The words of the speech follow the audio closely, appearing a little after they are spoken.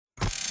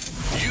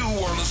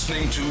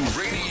listening to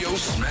Radio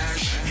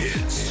Smash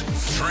Hits,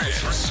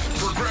 trance,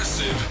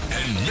 progressive,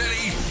 and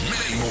many,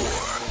 many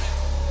more.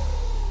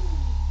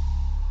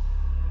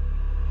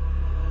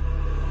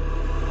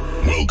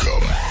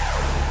 Welcome.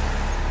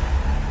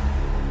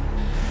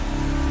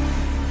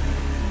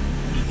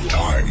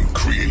 Time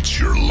creates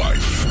your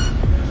life.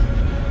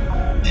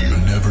 You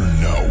never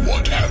know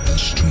what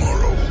happens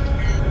tomorrow.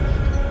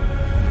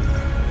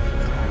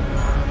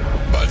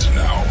 But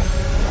now,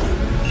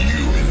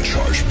 you in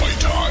charge by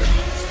time,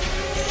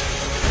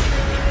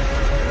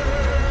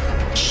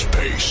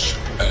 space,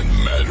 and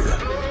matter.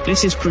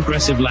 This is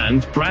Progressive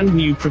Land, brand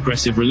new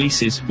progressive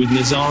releases with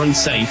Nazar and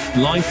Safe,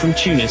 live from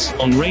Tunis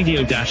on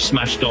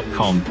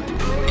radio-smash.com.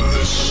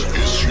 This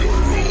is your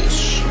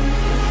rules.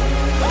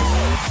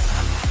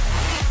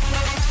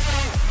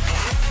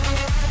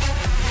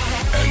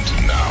 And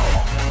now,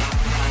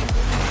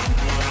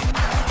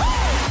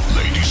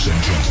 ladies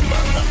and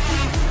gentlemen,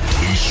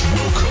 please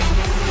welcome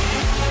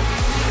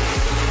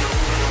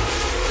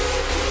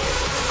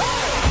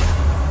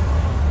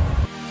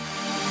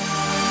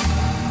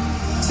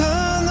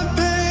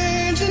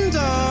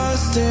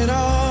it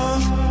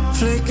off,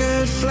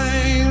 flickered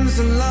flames,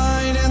 a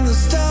light in the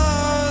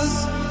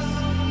stars,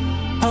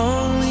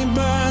 only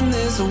burn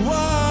this once.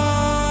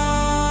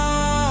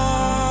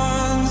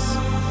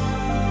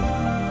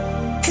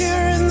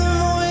 Hearing the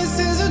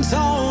voices that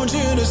told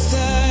you to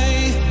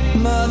stay,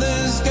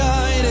 mother's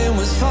guiding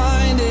was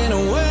finding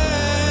a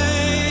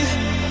way.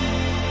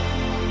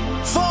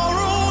 For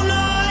all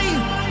night,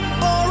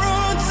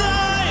 borrowed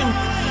time,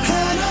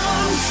 and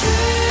I'm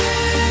free.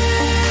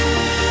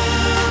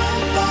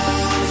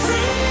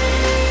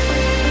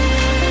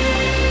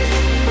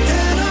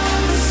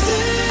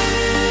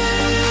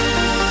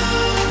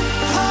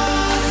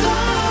 High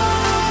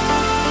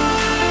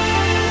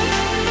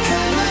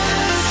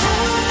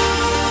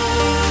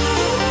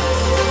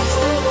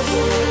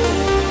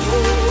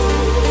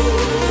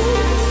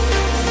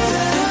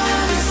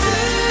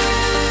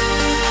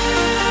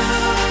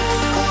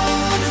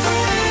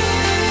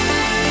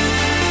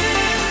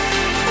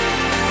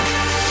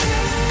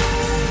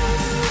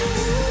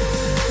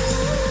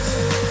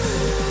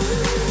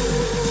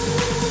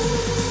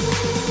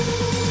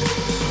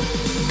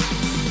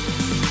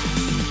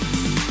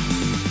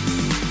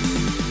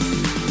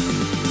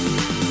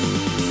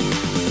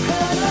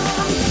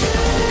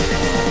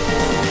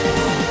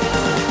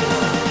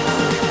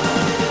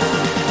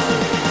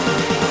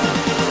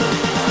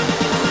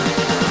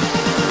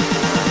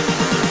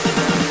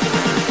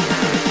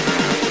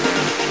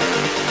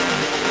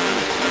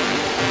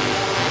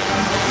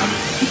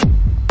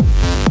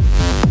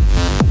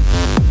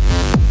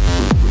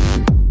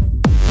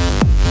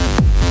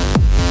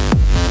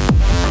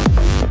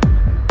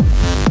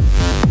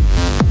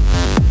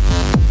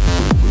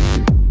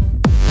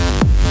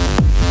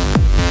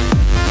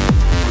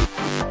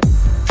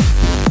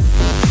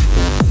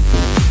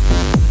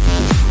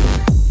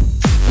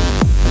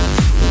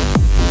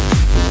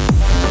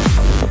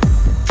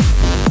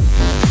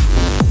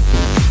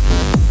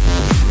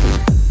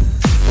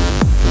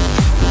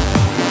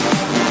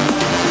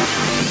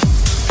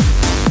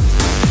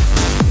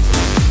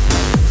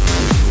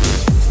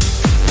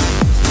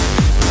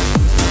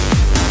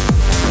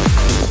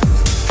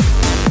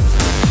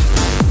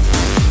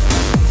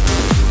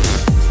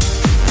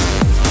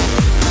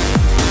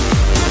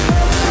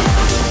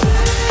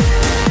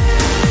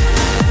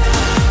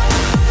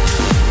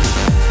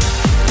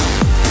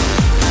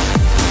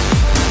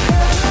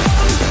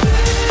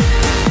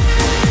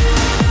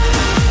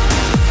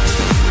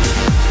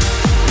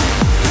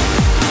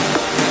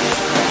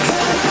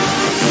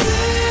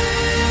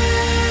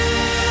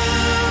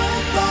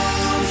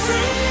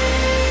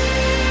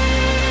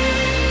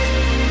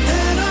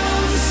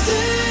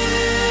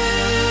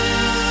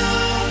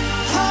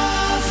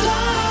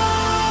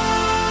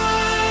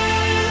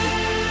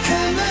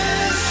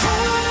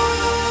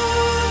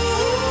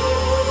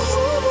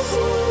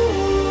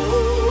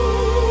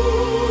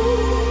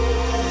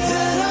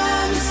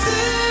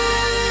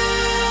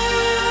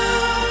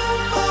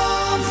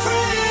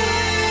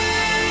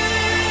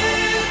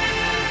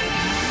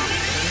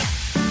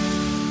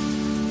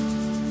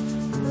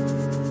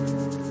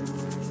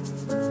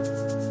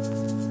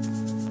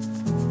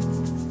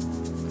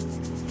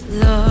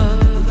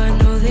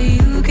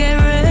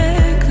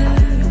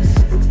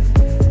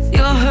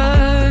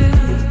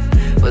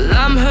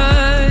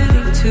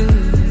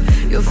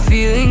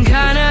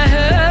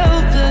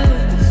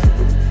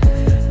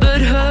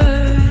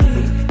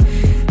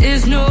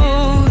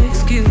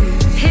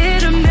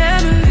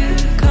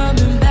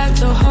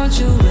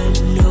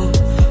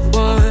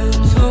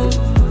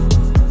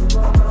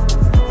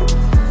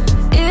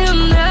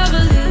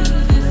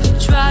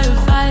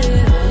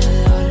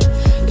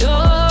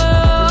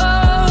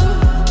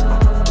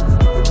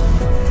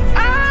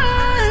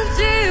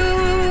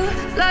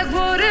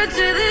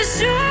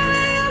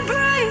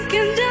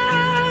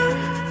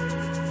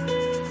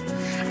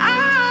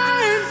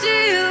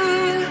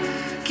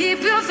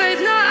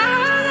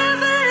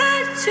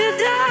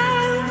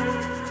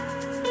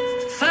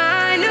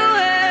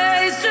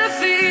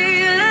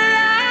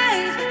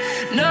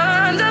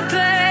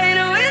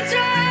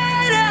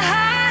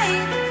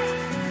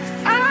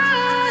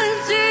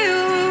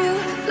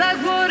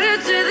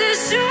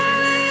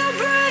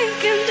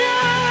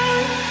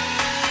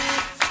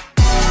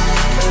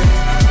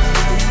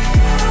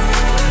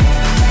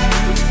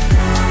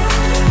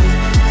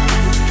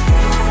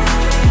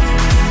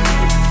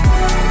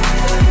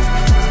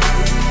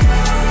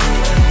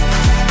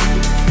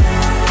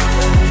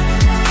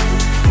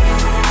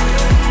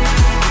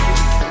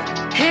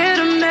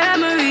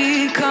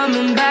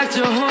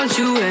to haunt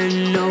you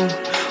when no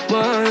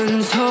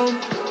one's home.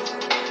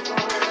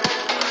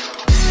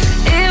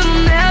 It'll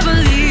never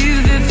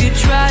leave if you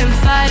try and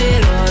fight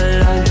it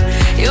all on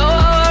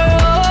your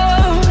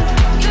own.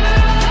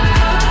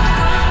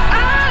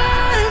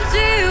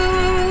 Until you,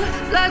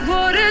 like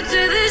water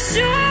to the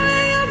shore,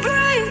 you're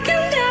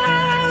breaking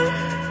down.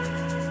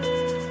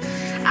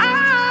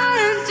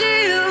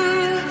 Until you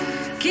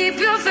keep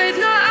your faith,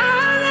 no,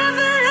 I'll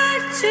never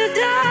let you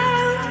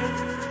down.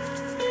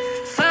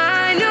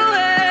 Find your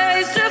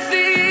ways to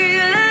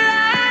feel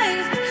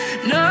alive,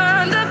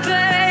 numb the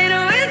pain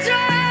we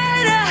try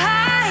to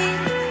hide.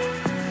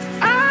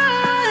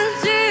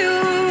 Until you,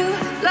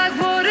 like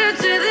water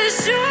to the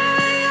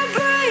shore, you're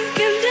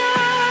breaking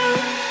down.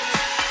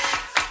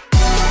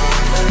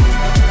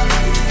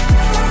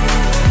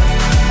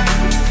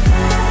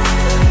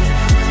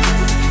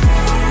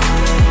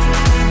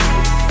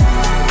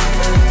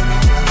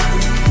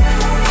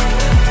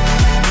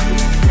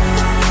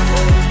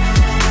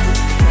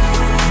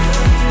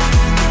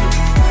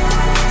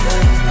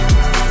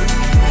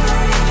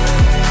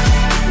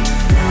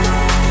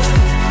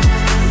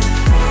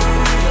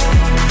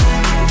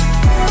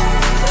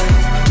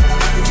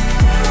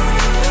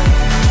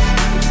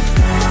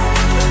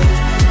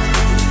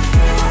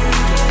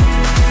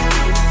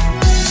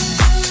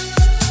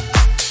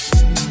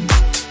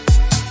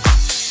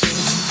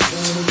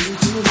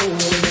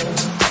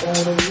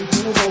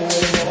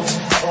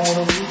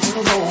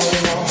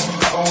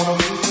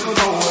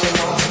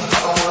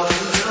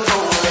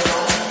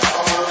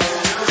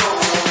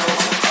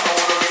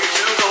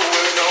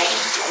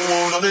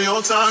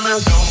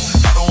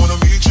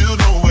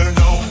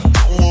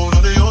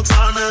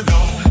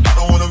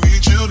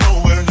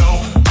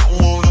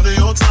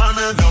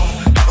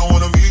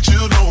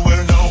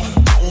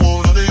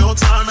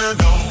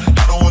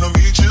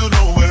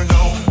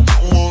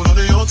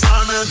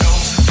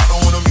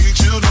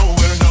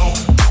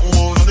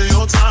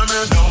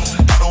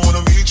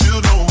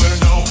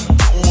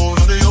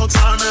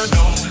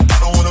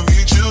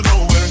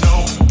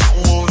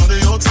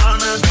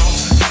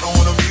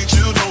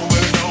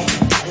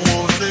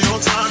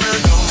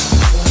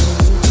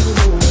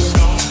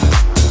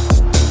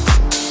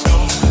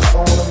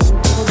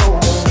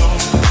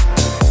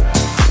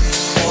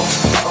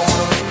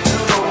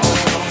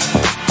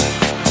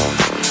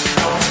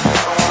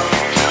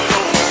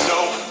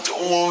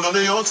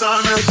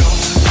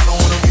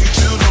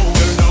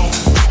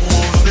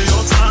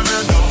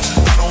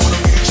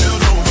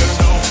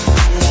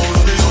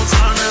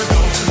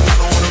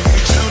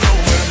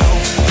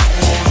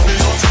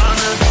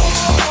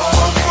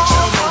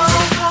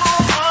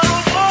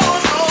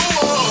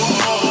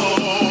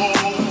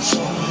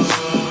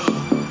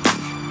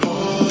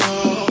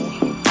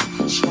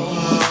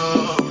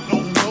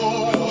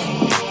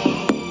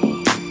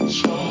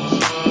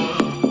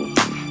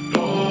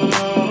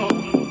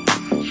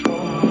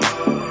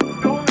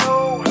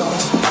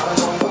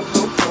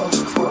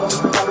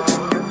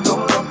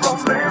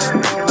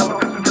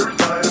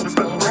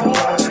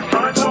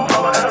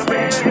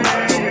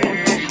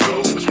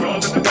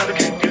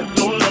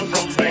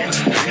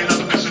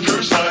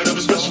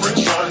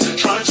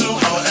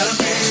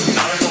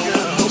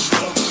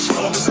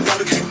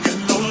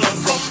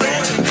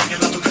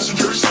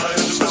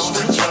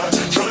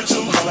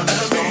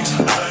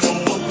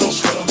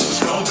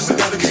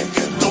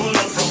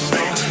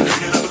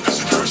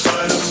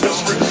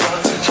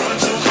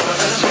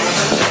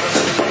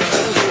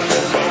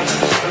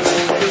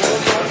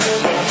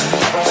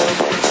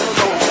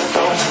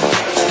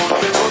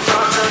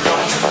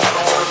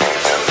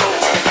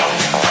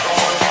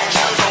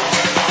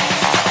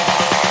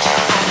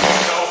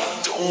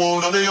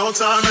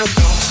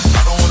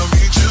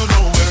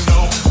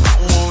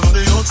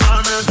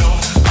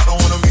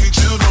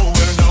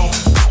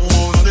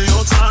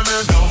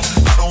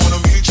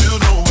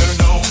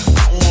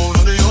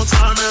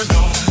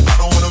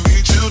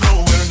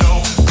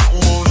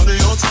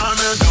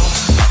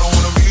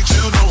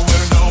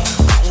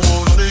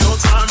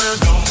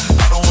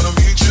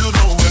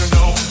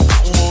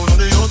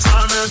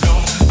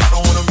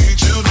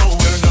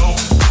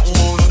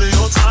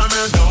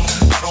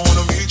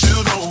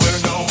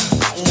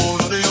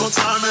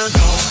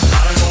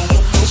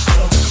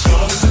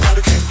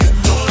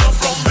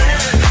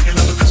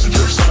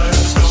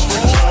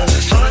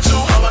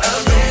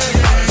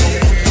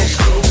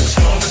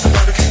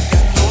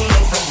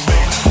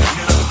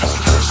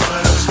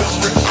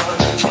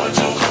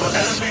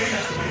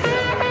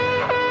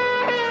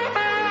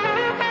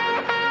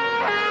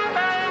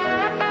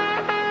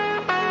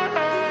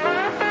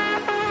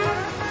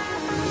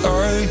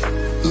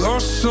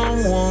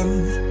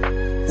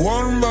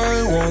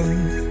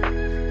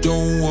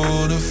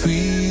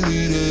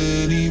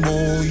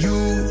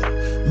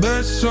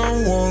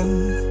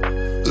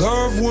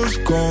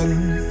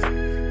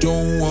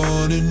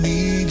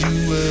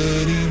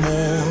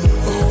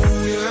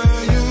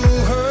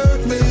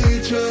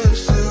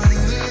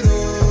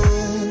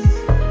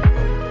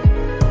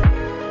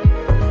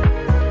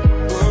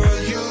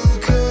 But you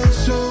can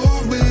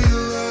solve me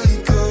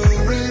like a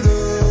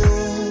riddle.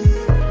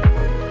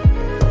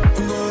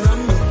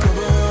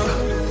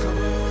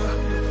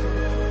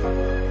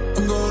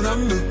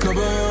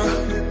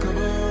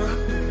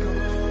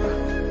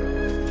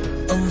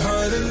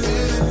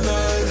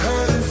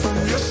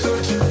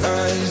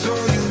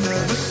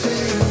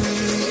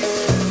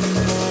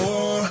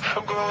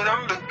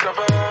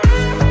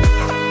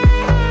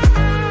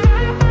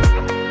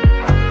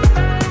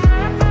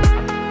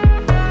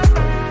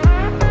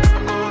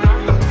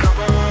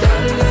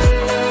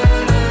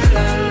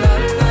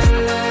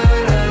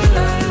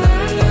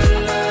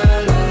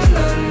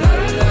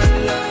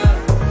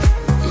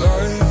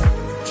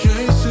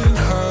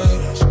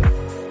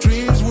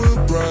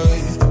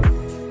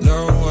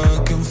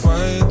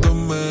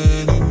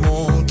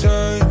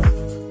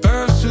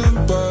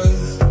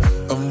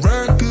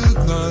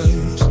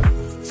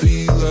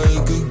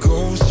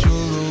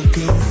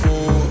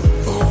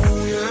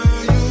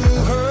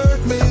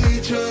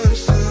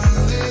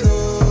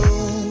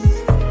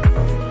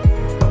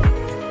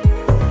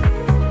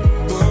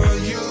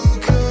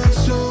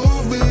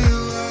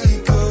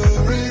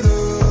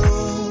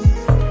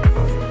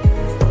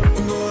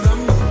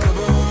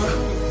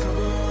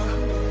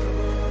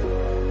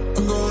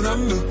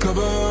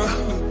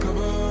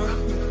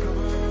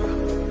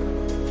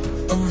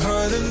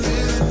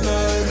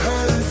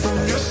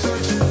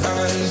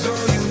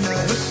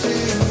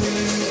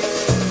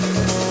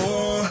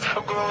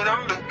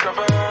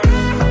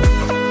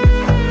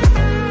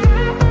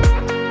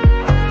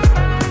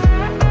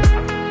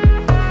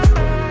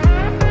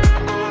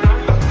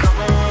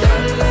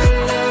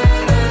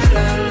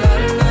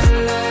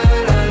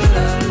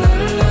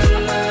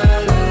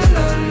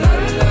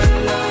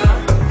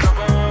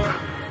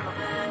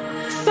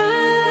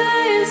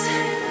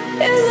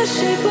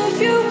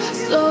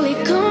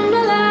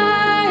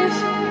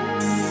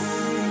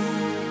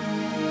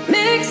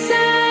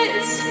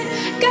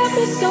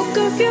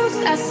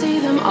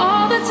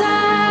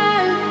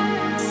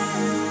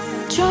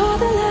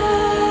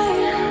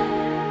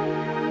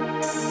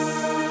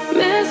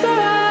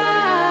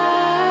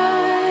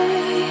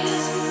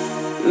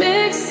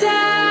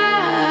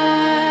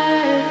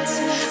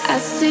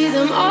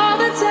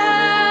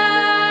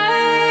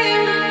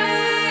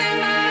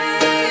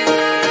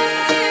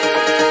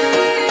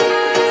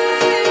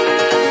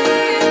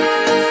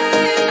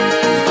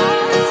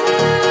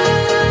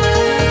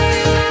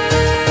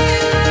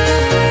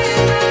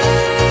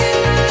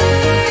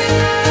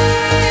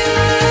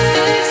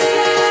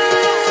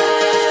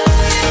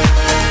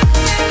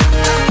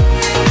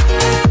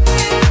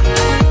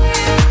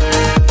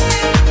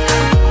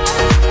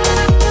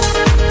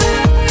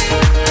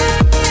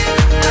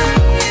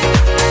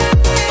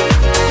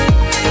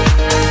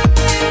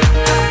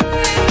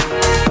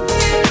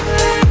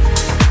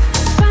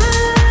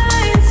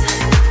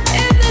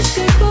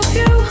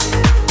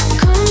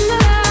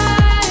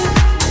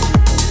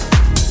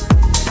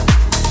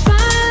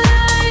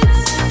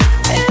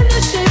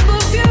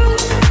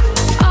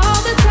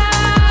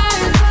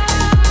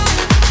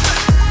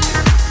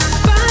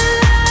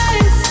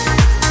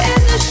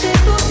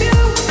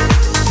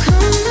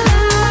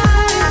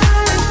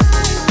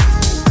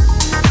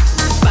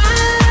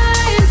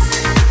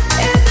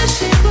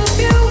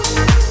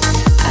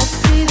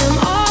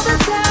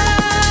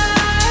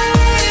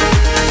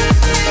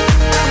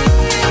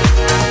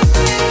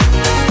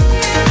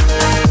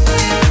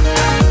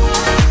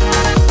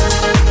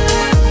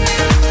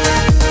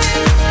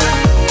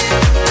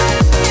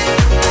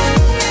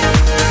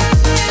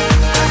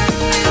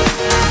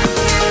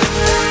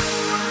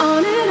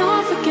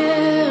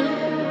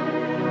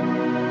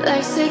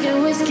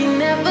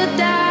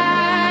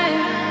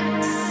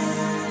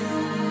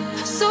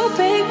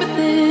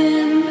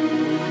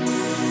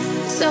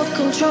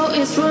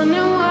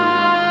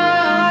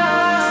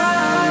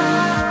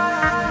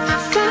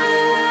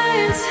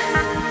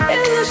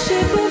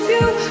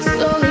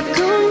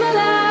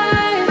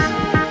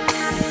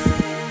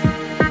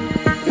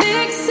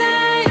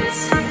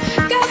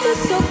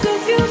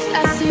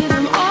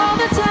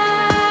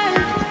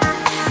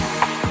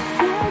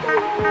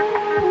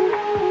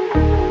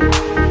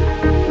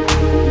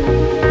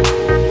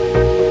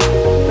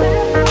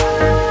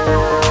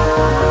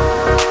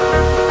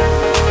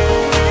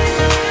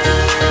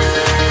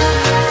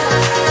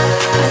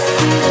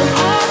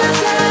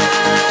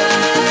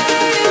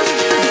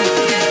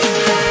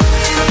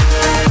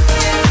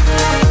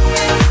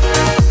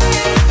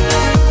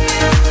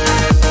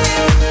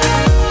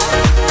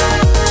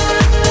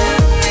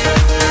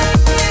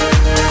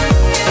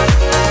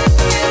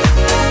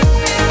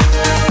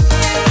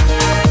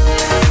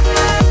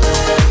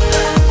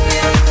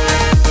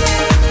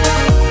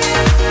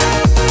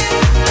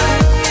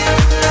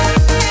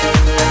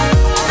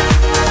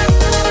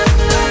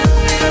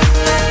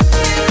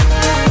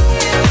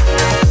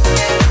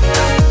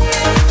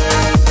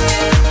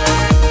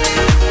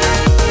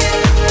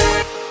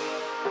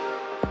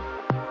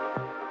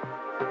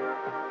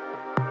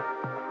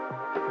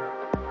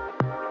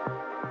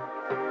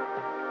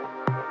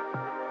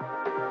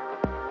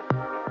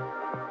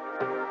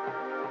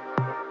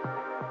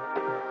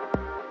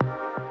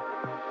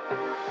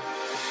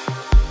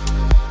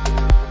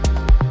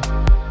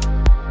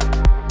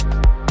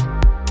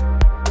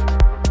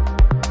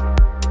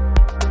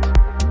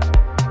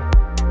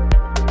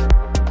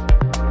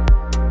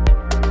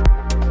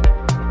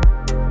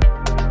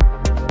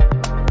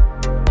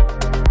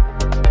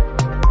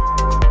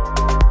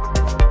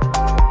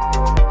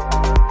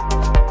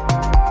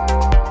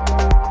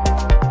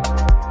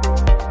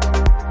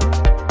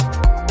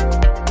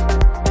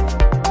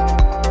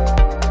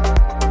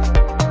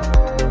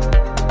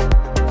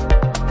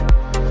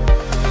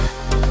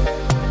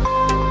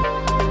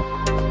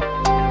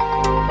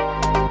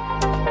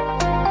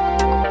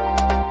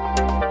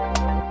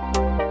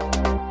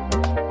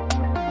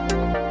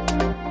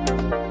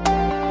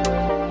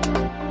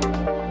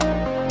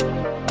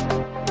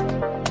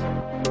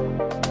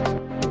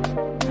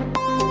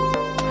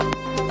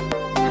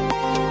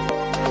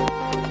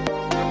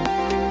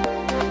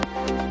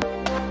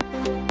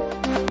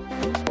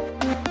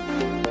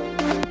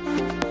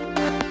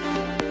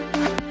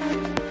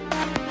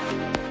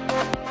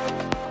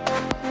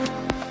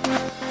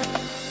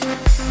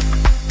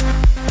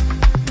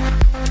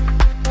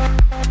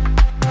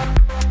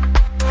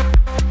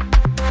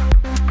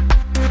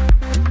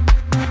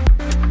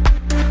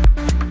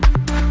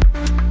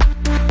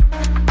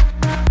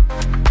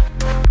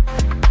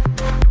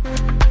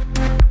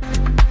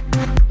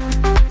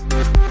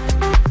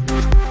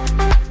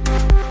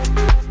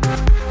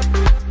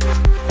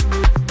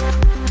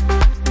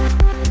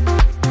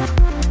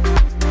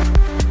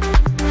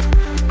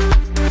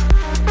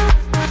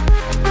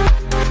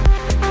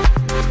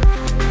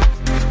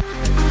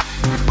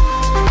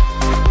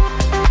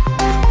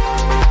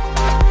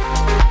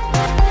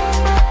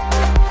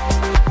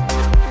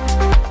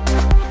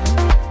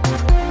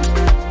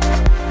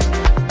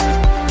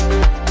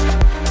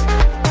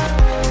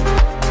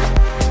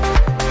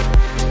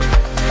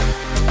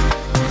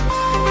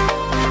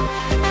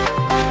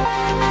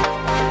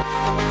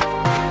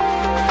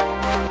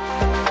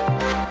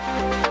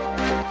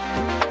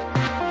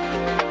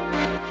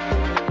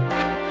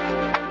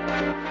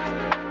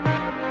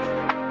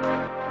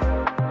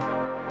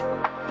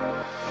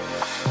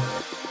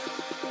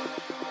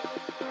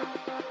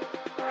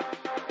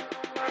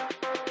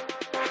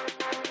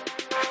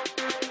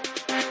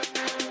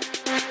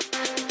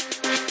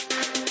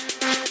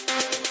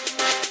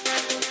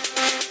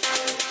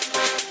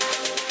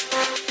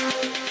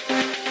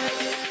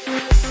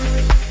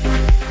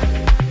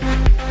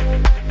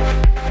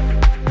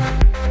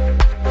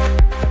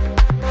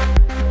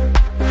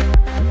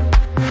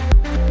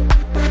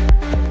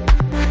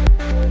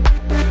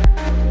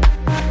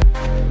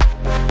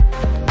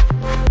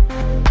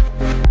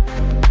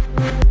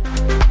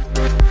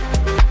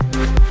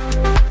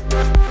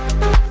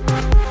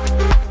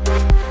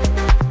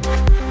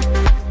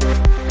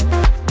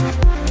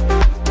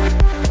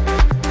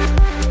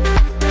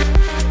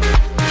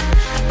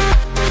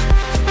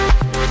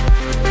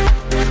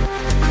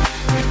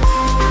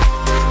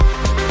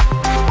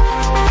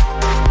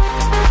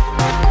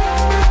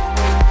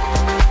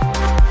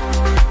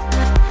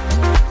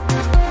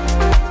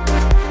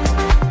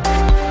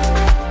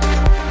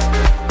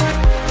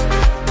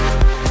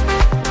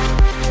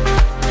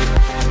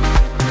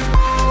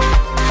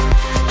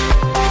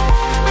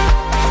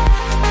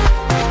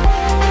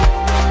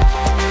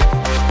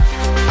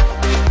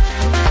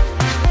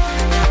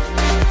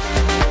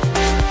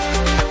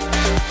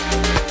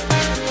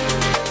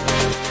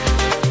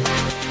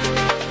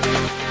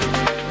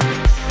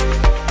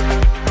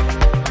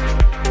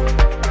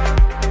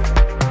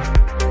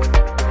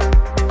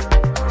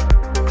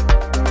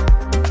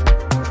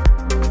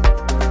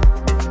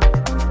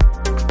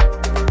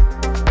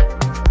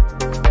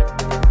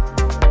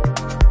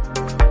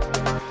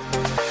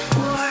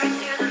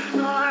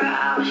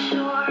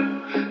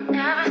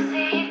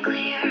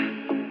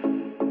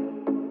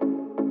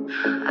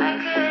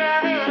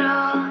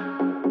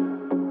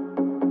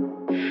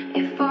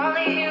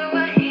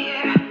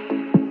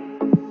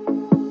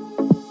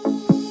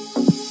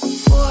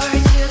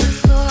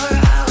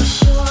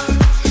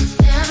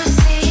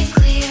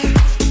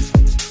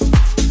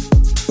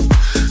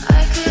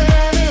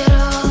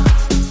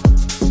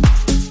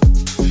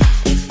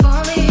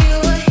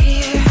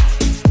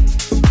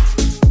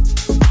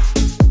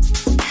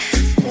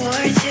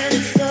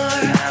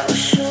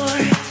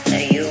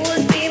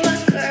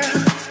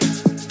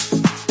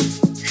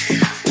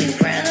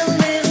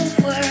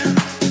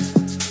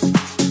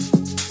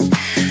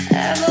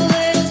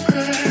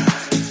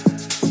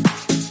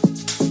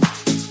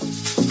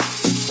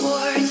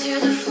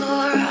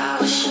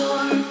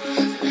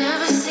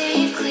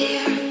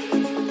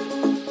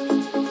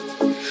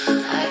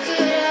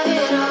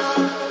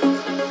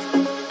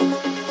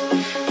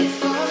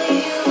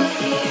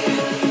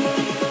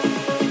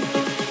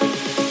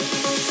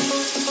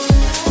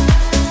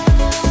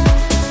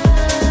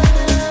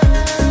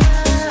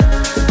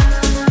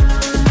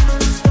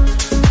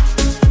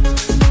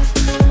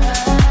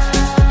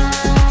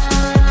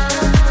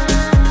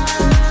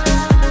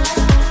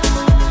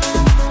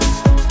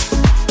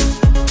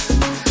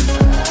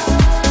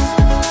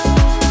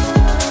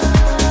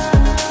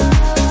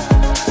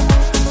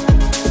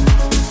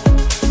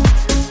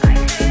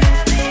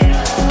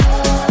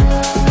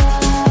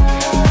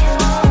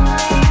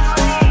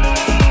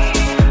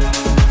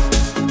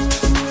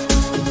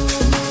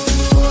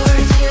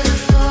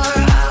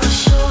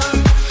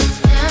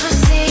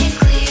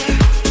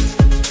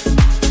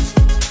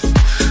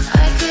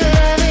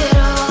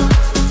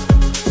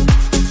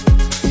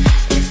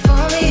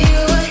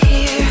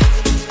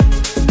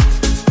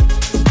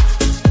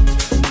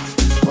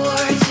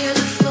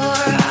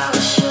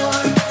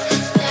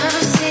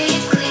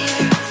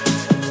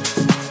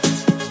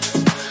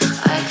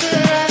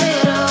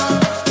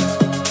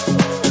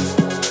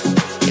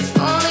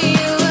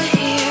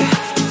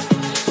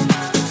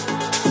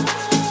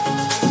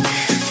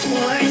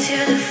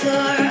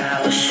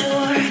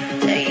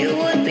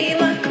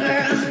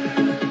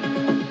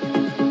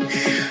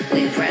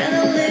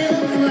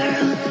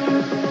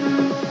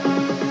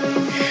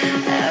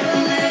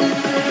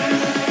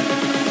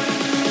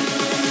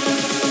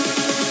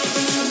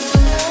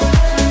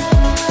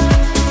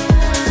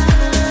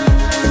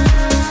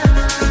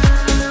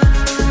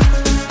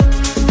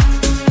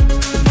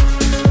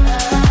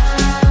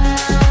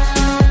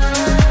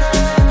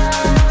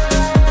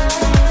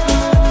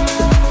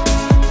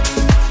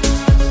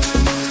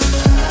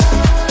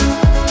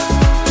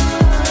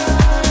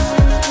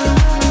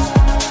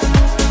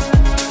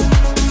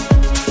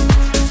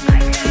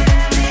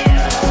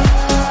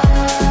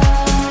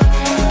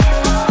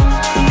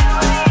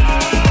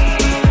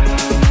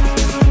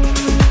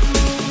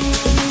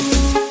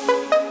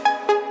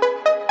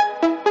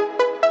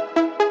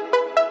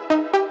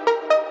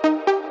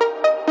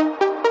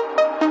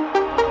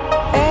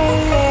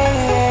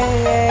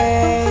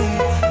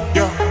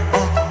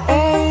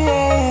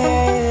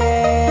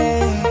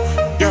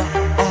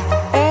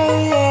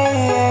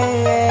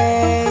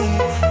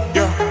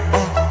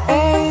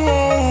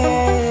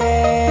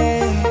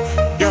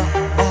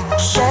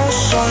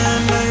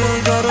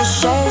 got a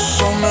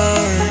sauce on me.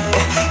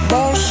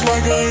 Boss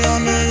like a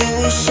young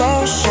nigga with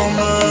sauce on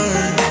me.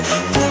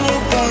 Pull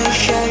up on the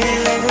shawty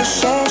like a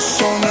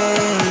sauce on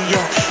me.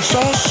 Yeah,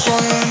 sauce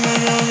on a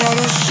nigga, got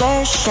a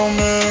sauce on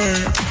me.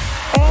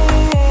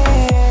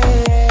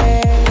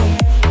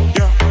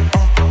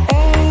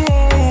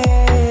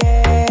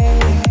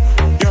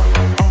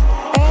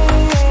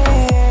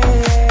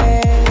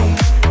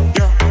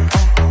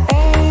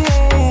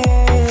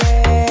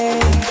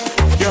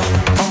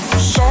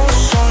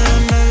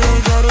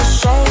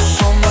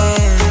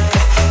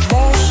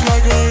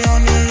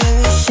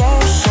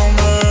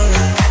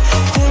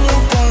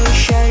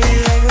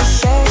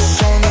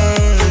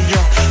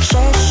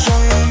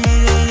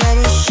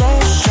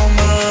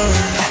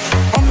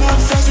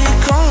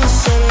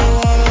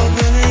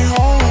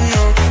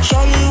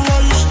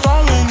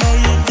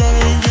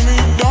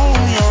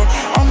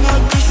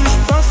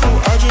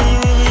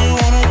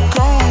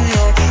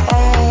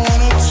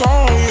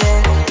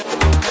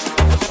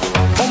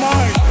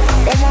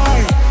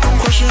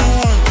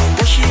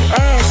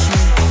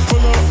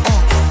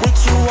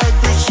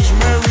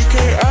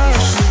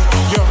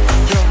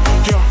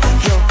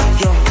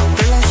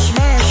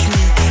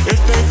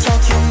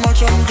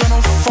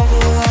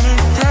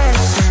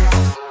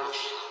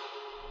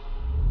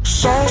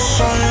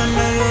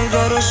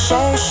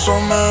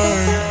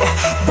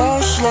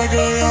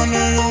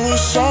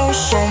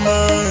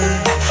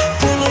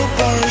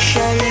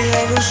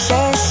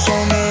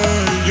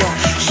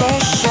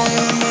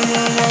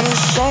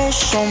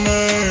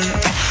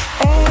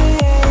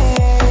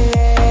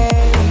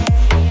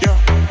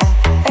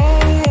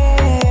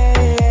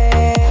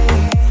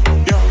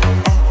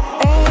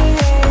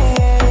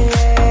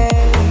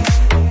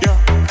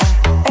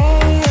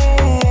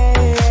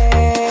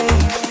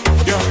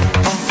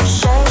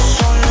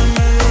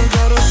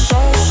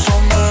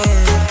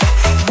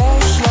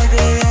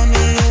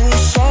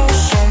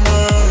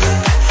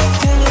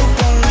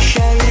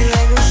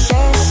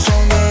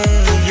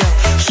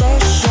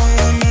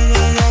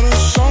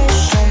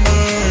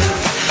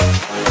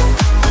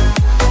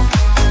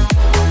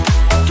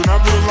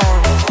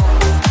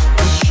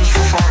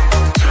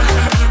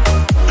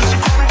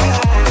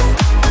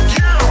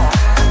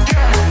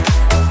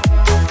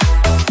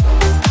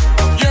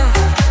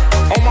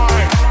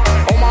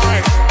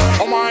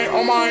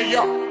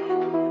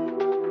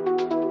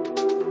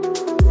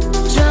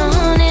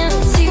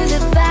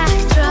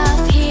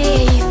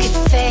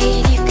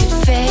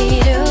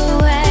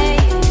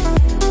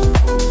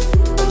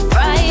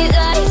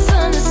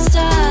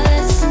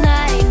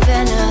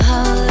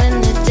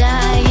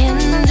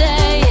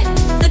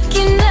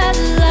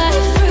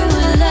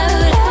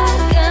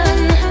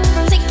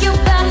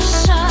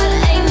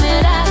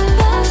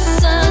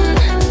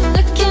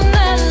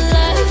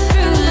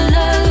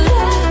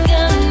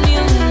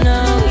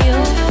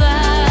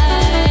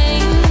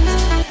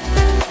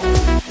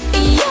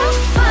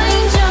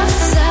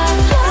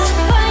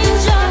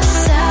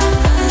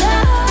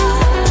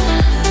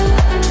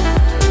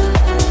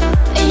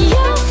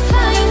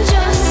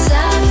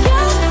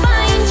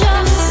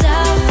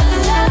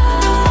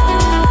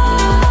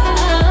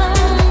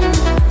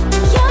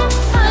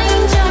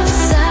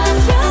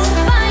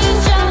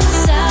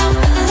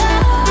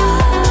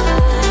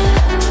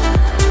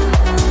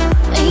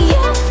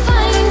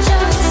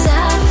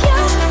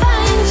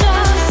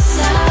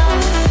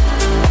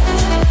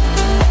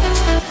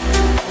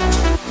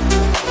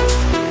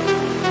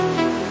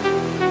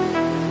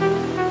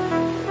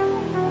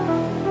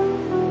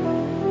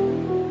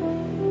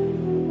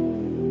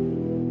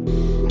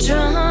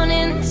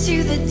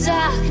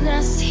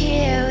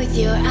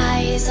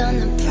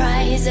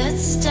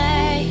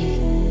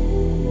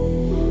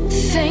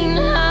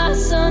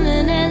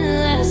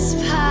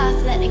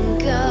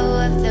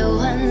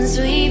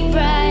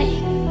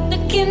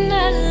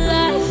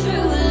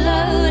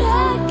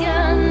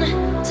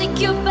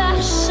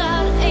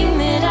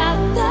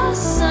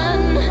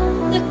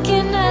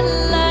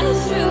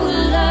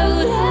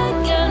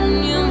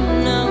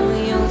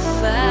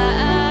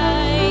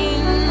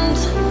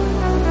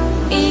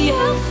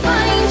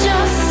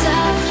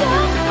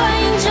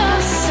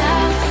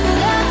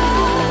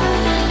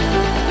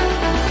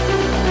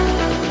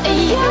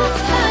 You'll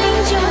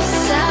find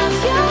yourself,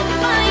 you'll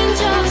find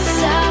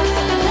yourself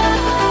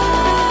alone.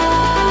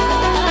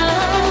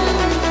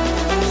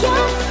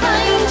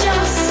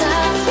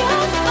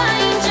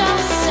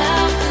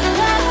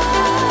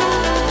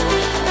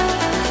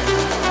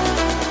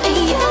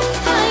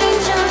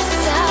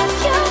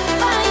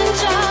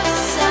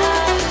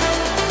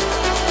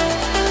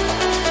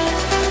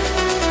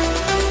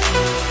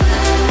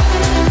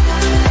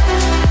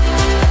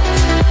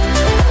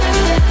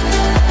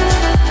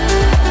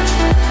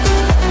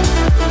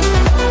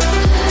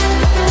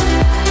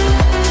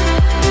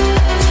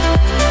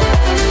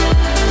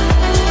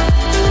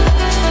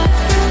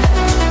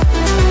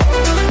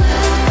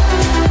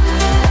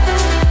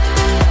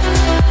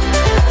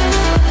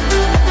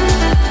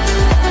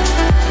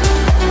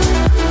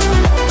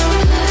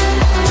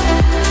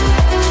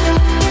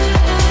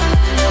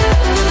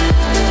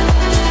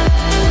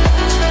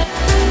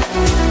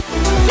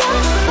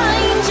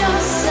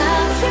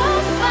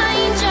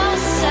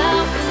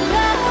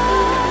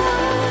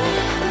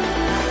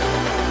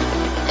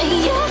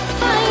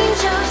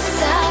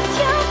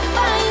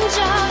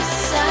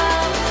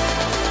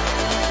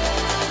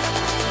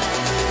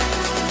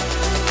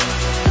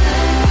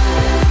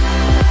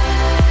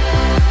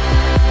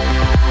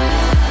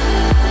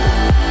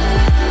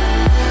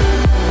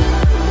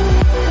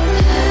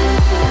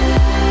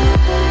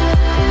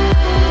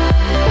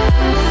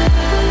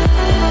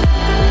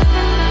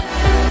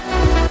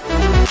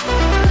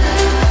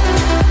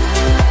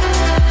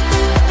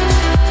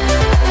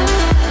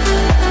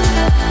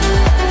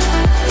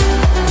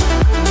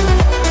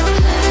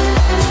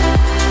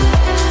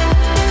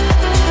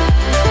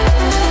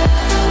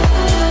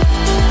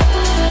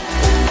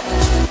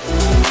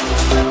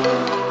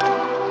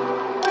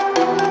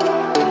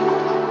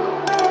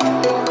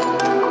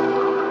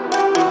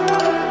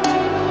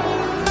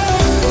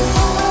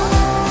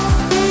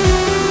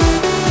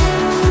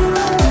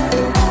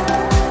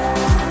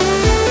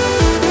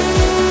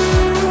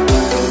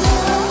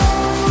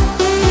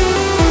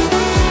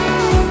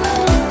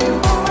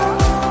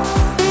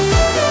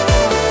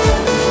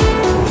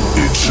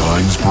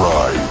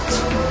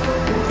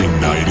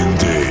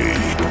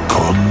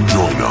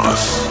 join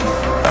us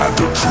at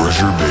the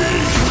Treasure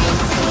Bay.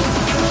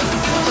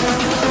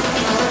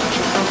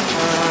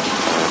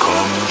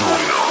 Come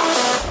join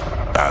us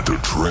at the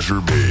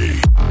Treasure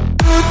Bay.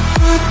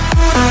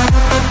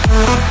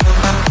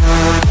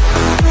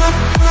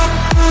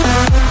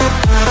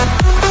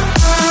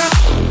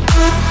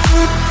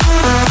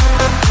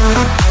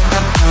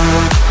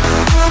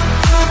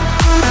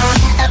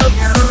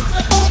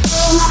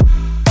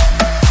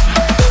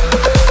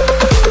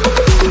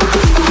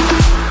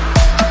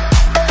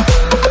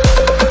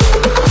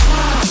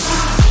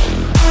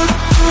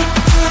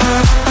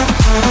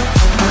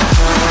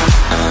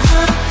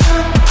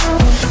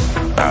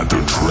 At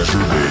the Treasure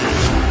Bay.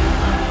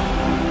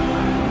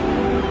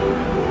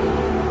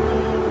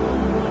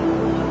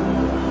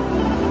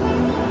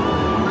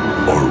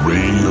 A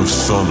ray of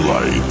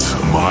sunlight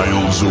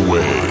miles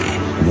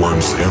away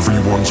warms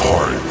everyone's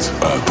heart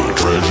at the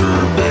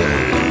Treasure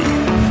Bay.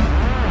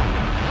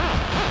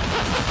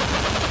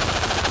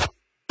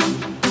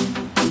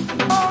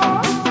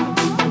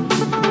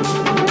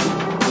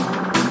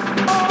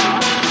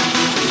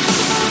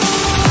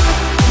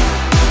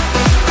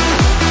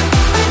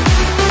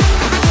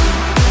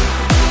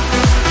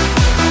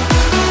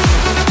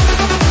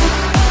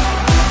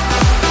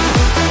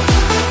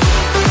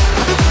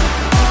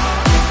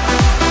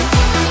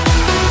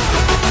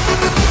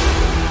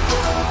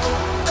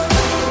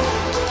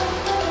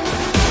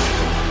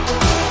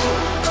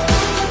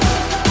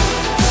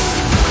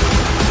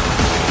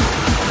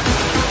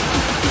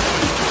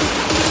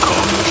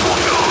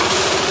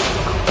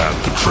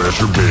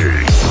 Treasure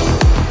Bay.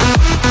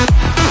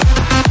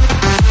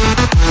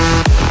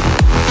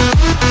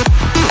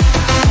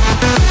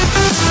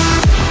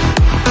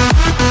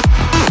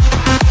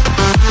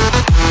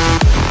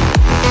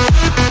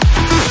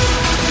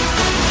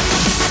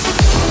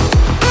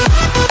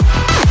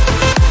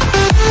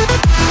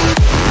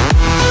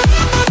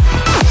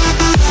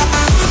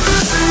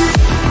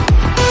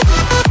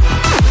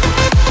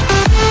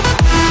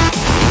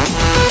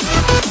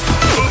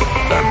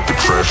 At the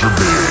Treasure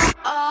Bay.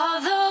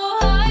 Although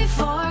I've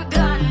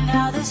forgotten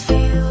how this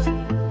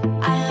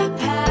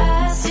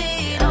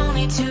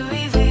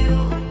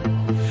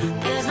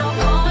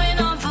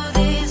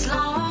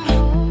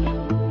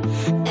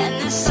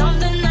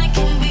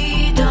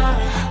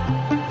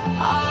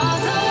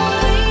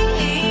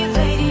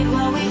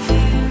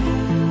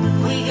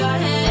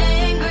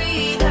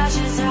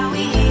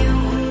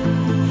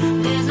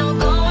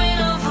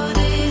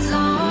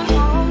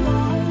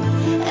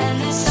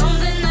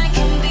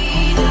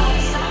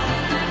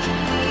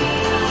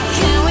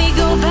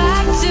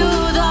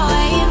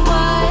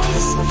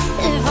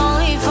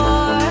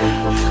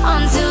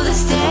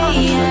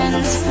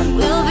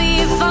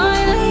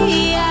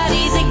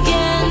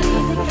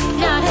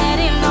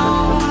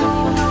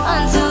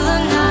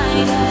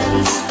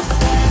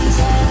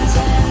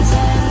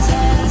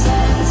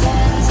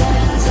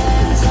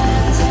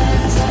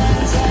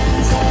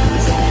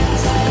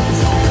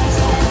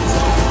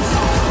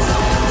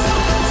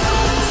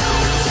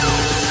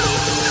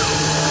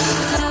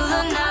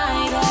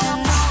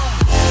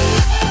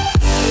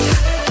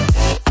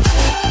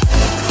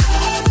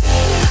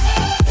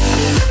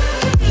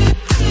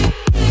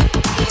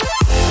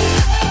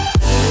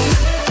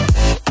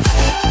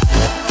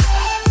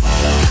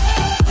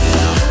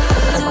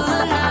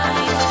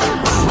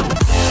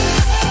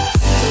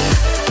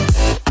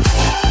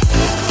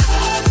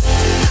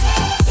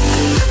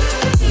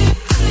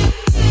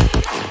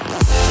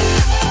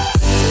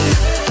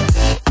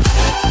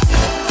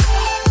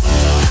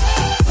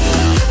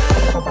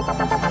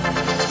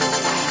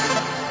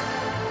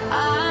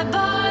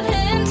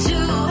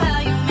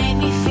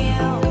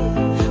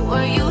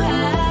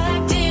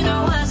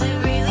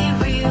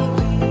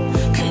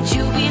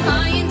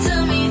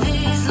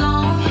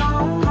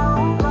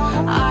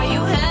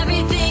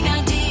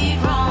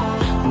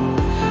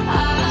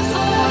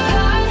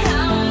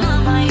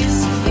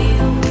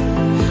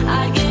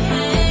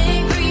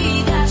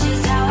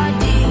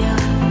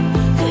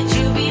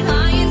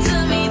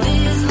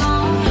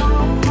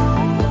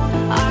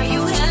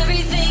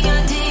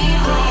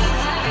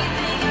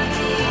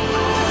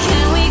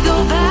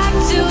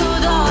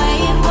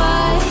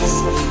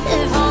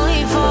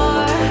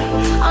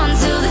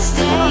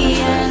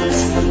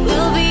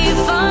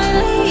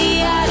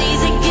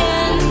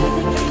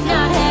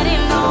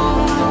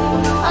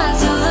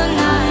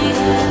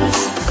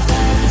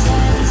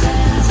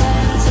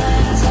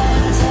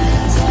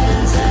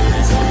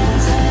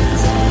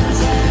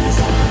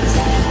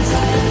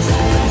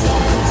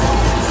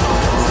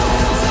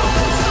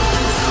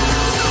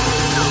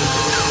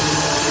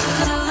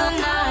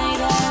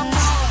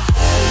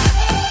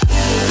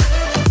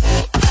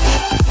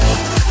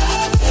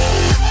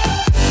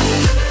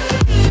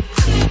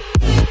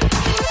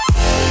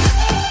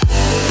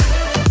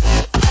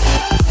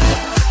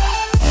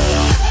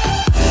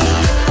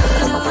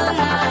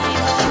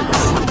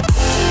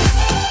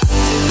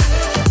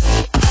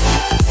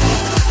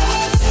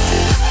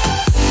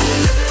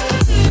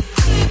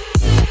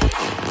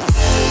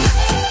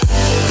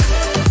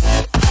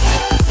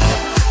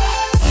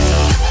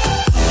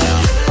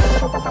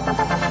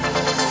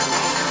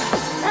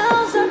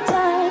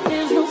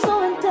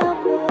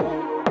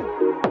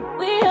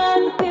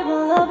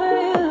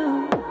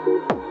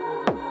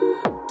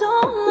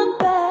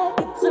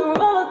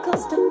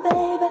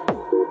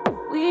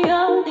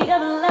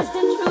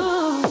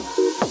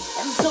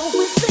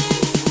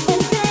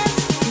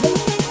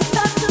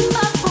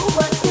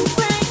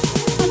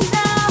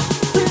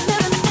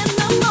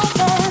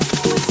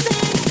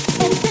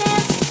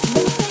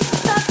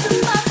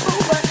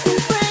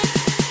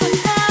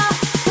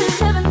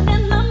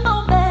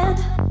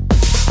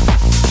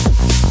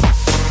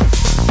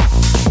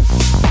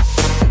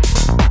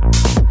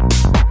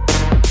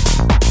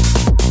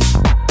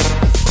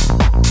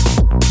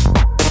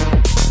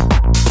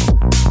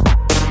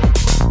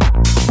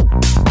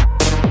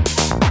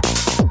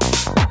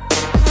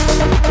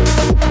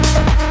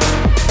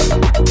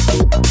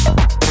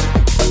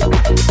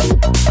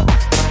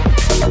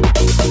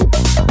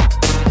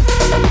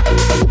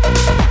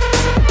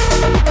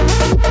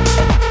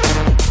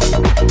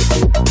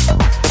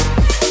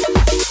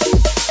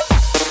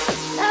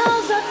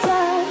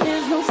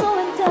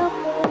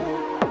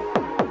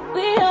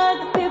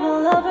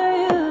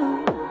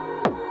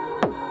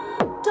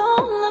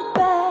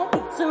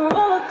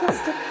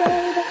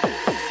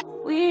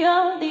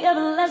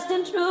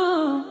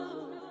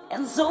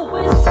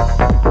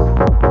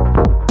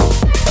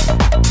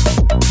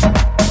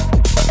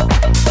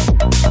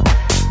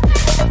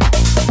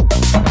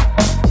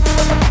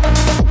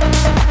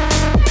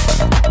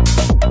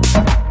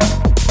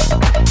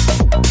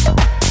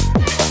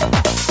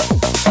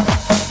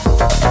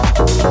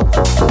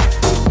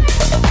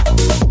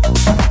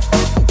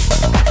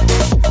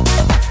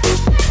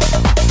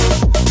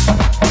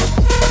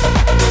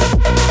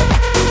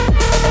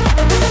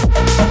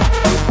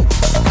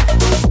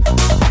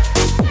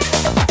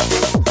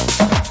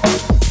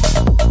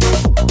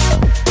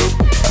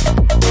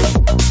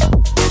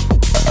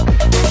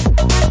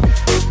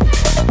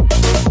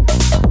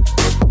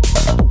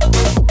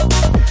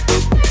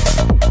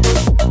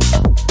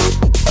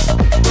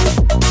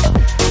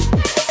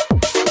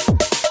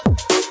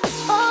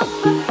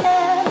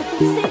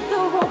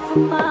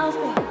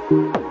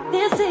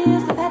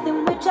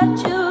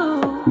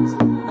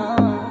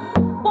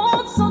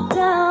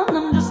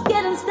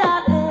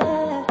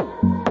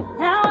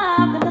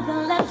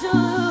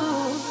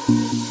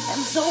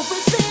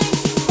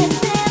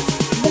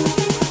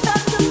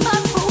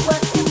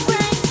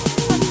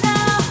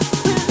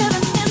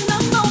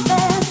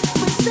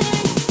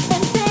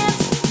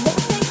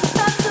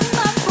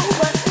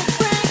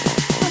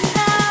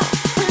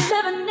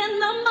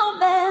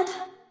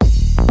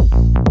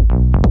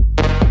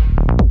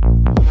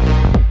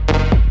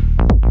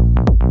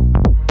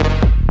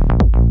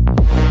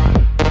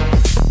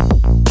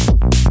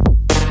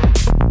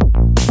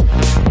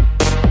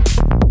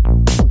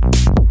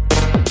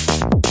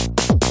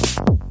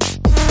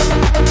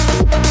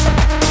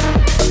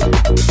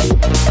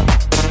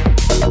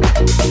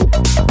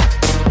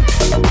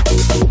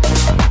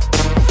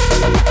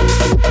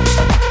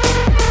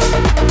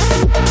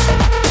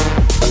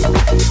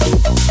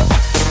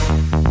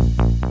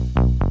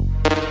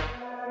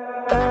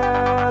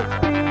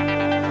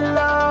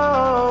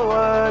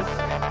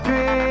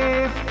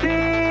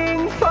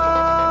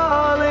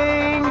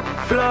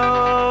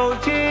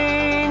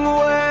Floating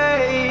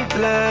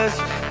weightless.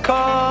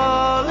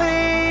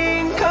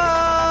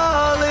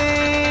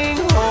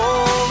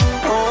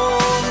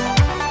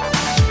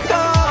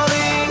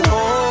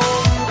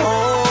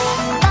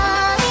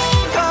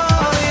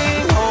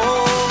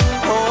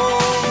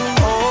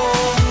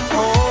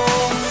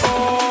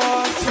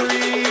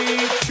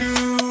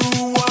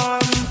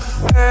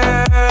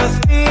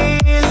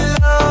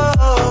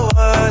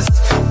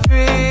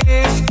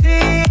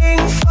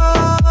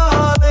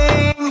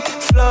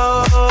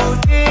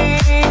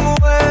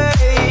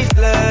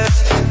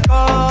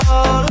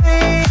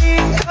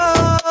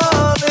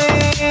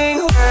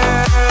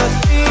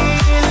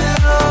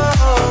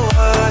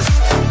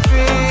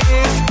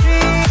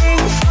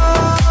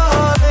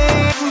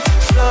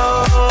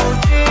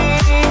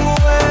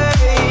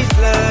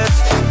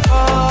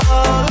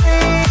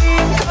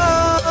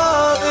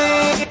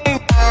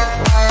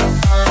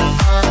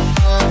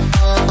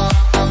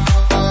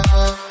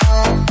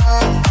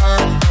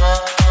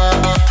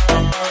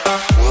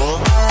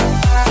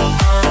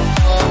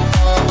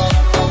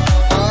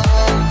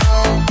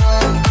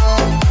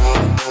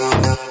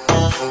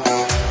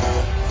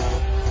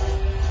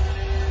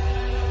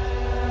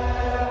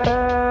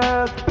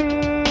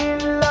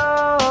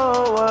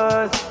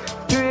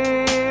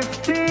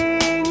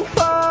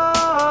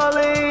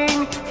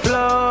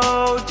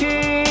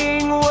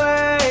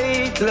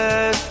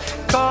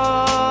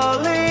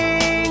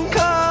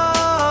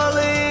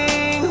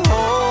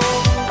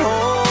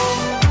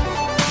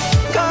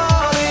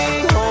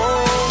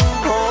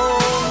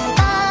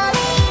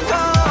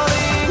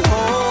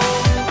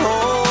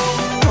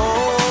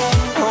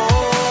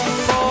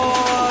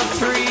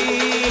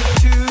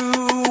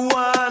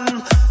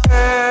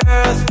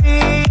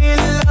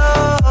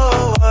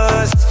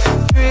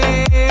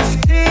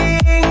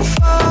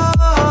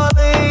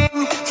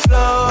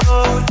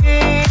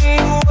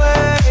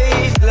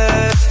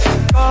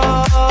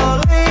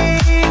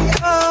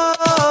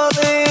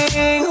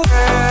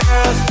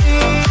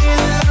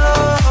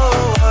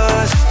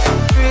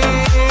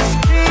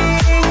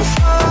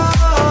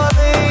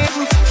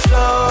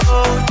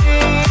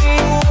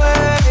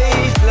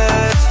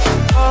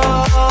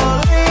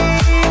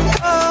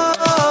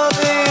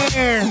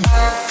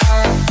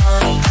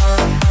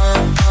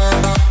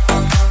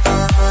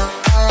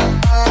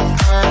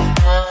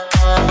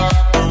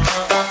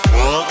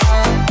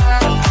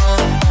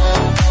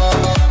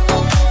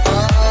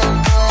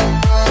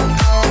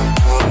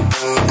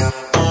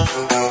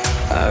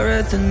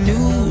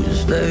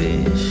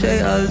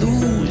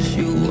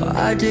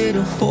 I did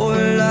a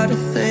whole lot of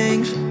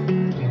things.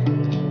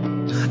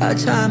 I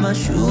tied my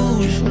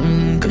shoes,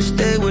 cause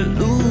they would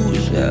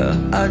lose, yeah.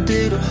 I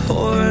did a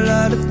whole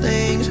lot of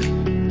things,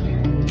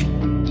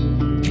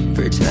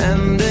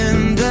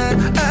 pretending that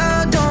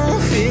I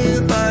don't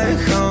feel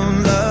like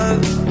I'm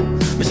loved,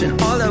 missing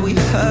all that we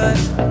had.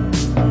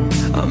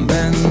 I'm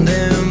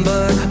bending,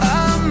 but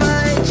I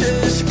might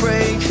just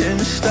break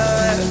and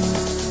start,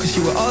 cause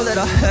you were all that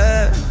I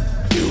had.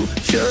 You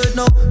should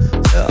know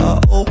that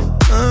I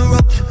open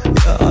ropes,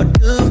 yeah, I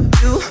give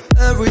you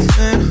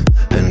everything.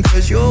 And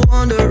cause you're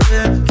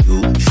wondering, you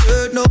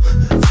should know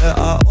that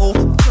I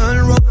open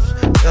ropes,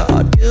 yeah,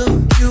 I give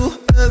you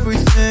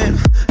everything.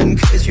 In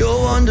case you're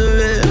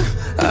wondering,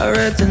 I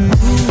read the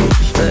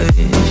news, they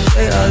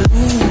say I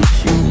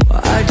lose you.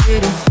 I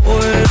did a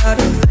whole lot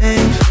of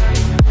things.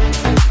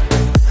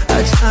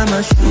 I tied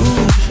my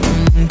shoes,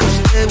 cause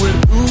they would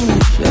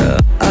lose, yeah.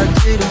 I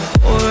did a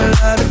whole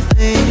lot of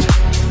things.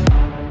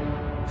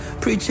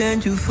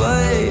 Pretend to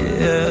fight,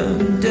 yeah,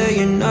 day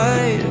and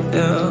night,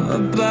 yeah,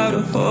 about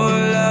a whole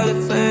lot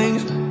of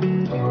things.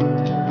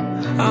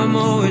 I'm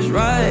always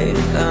right,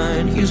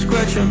 and you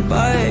scratch and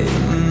bite,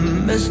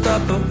 messed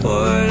up a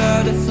whole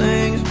lot of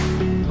things.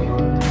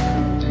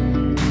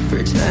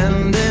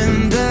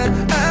 Pretending that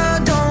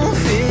I don't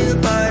feel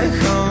like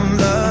I'm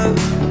loved,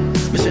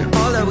 missing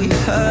all that we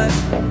had.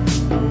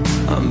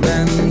 I'm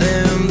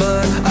bending,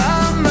 but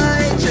I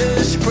might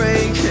just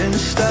break and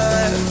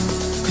start,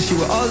 cause you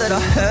were all that I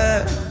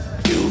had.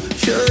 You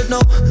should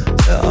know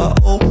that I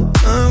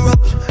open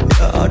ropes,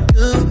 yeah, I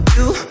give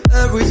you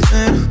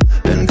everything.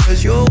 And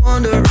cause you're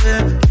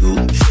wondering, you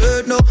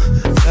should know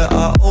that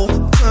I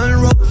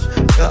open ropes,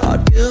 yeah, I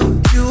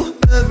give you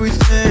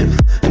everything.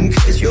 In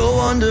case you're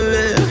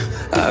wondering,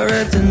 I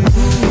read the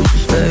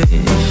news, they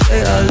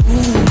say I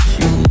lose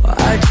you.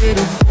 I did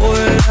a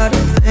whole lot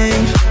of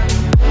things.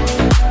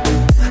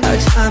 I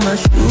tied my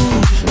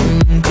shoes,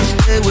 cause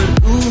they would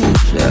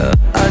lose, yeah.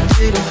 I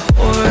did a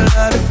whole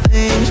lot of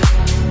things.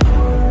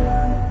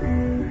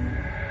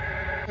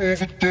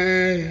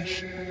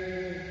 Overdose.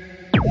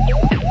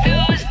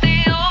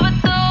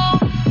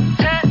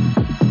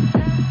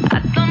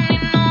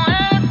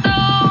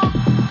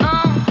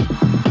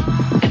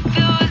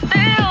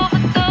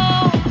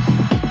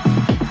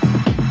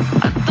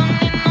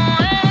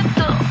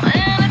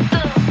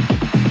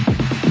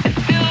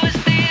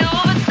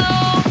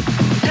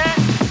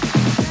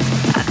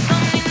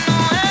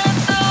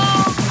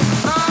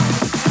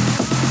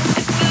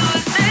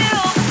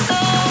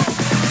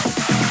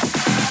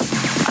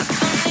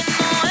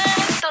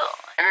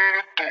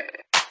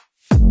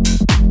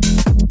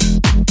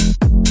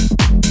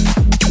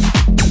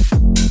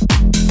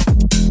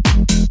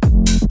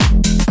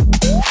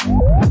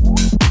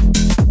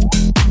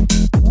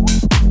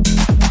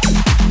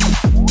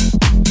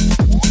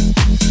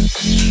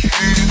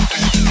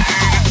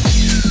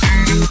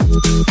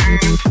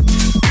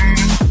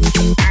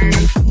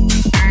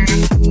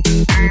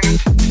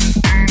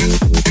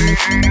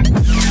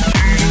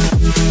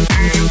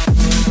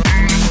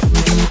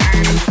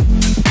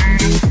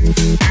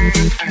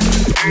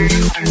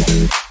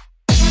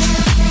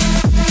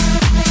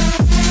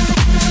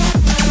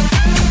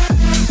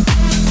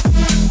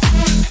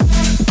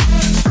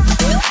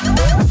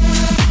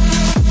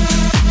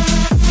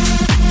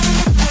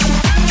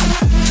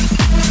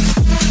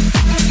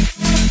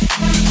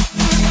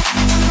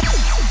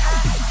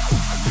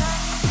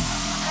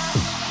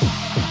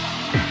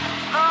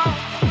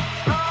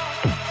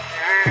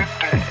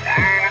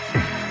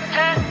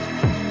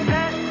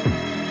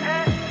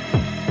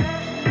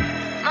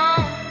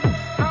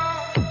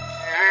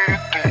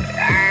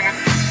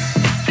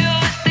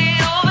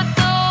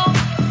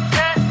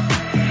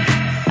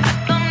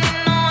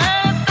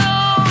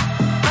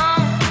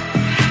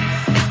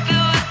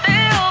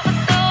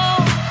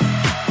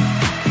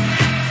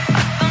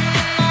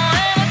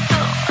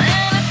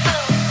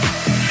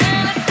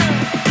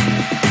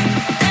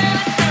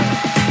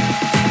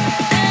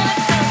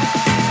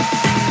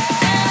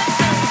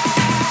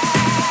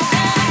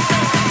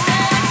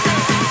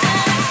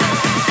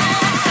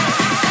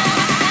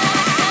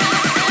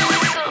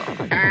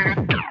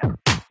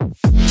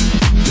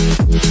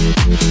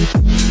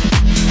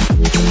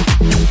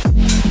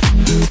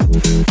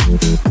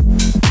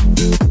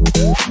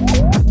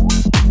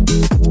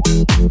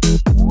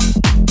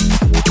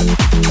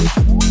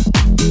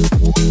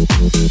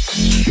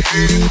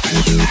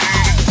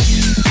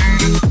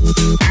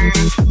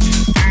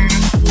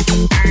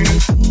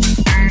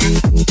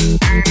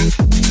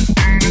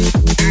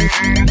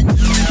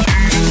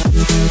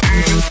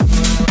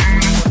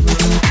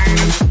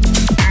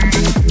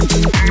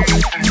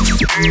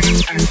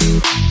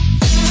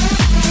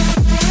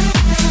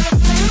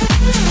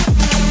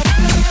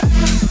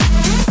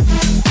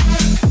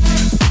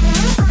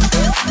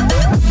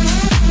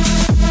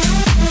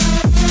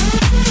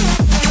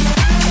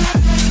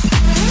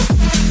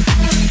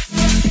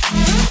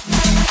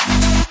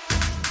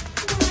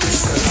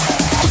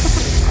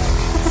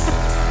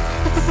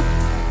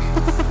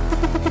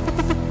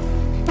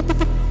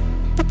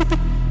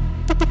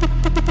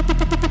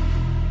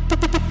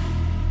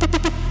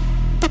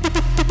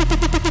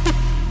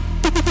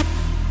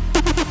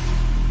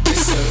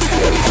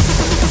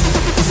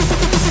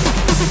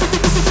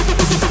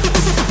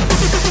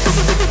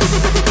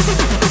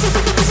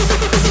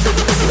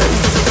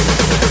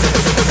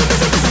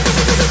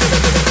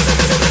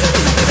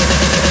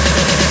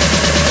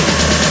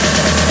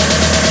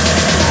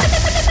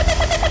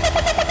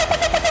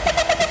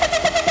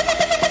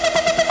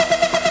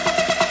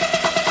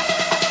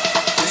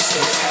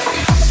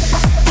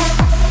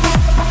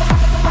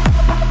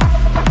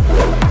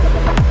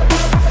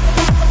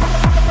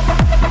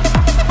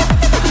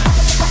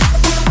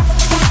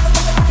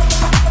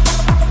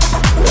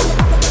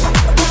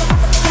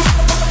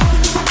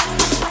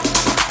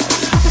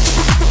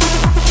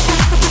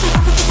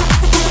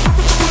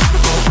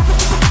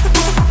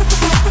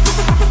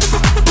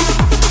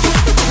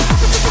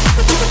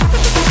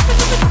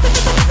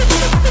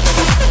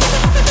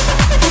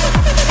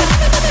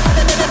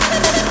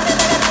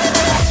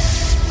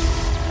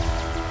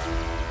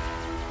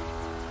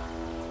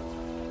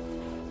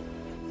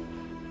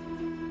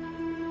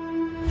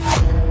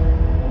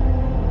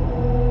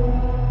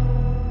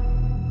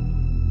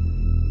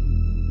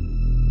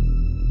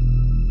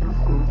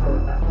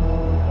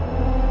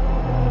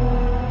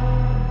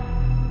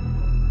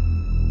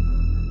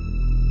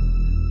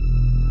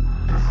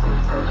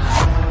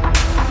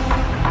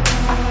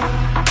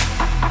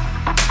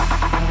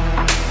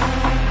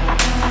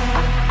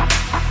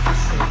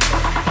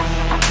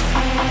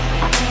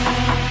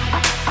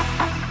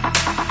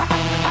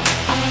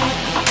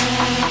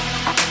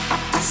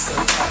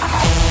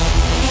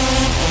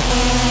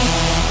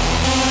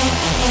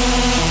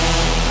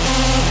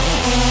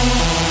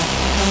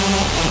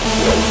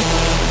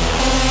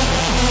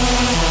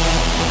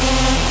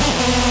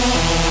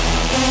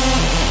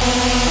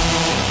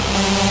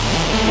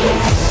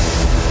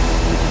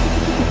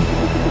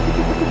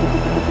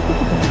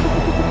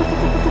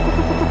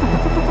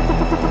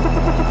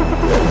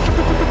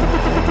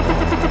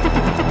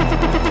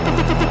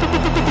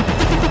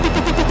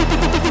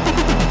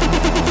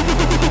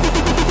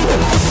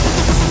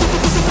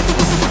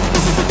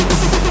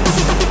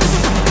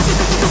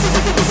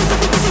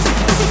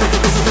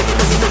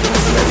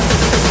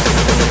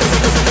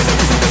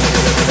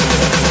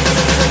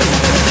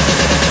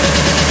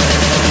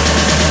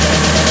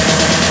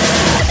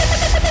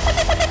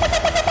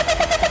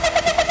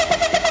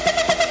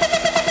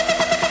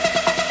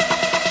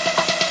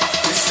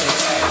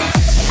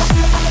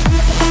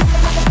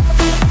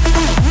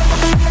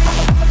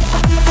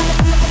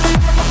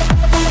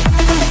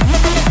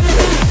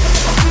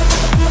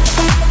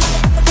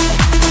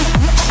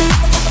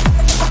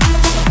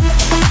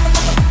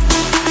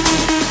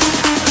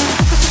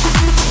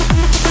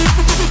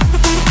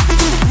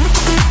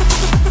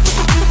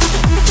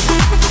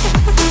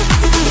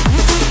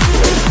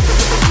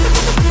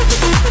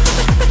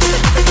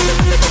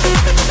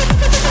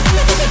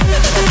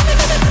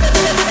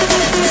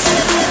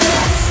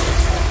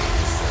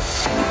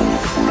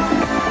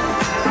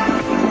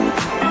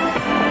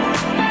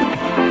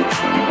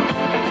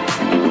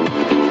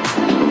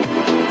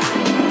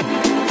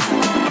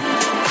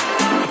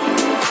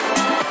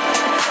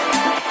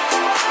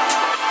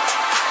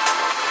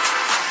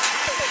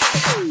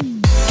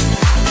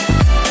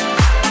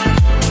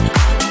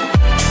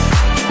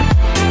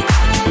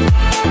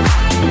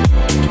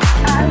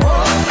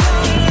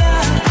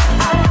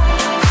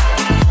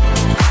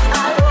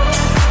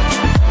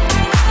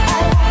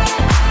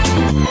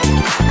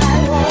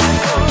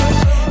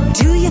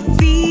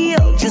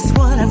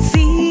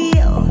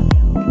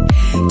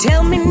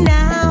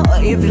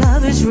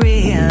 is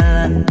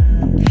real.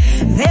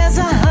 There's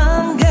a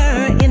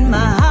hunger in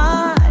my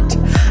heart.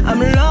 I'm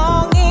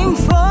longing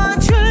for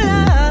true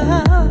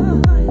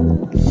love.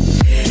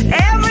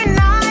 Every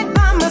night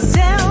by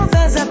myself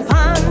as I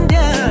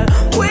ponder,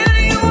 will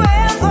you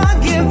ever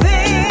give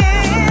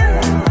in?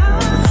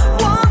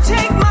 Won't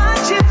take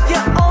much if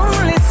you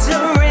only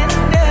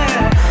surrender.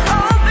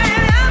 Open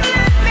up,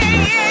 let me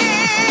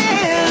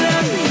in.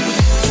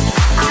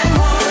 I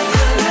want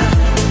your love.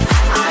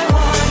 I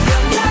want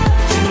your love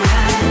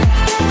tonight.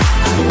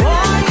 I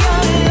want your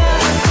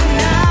love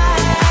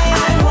tonight.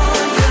 I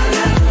want your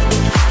love.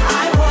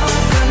 I want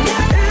your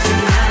love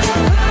tonight.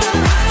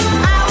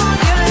 I want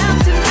your love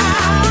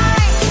tonight.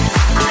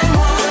 I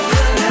want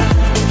your love.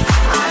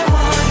 I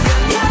want your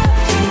love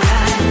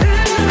tonight.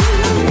 I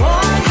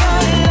want your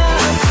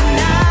love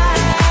tonight.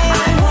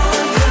 I want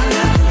your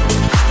love.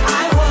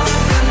 I want your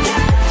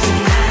love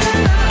tonight.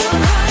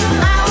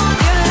 I want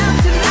your love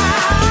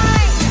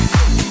tonight.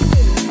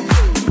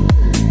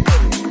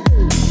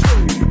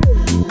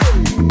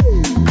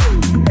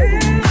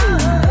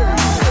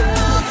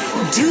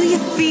 Do you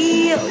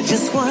feel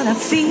just what I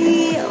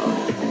feel?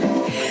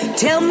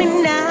 Tell me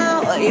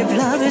now if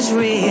love is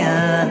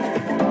real.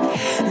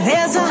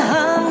 There's a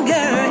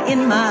hunger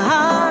in my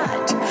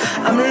heart.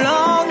 I'm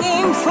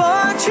longing for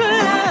true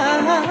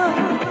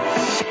love.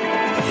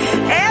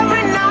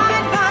 Every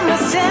night by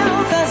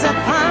myself as I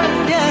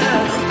ponder,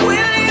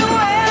 will you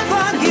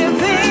ever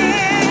give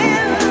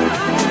in?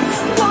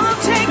 Won't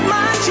take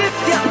much if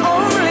you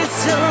only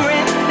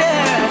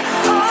surrender.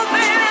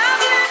 Open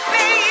up, let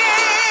me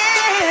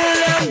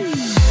in.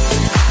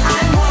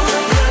 I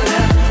want your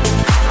love.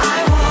 I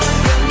want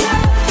your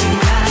love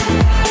tonight.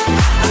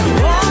 I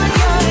want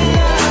your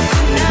love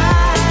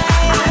tonight.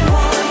 I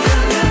want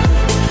your love.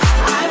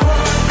 I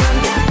want your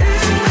love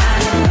tonight.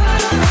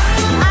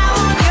 I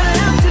want your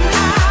love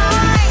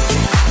tonight.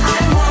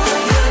 I want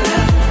your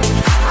love.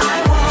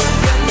 I want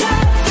your love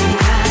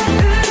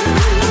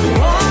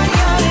tonight. I want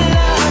your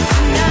love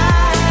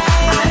tonight.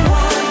 I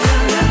want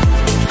your love.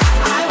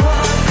 I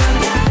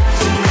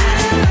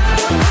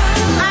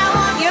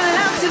want your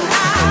love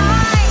tonight.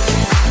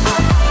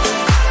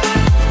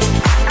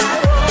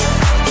 I want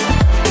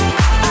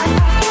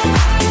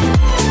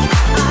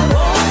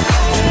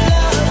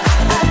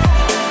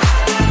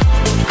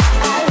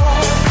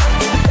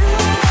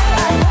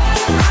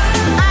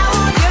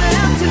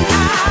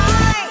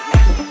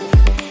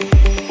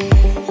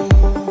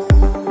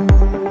your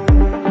love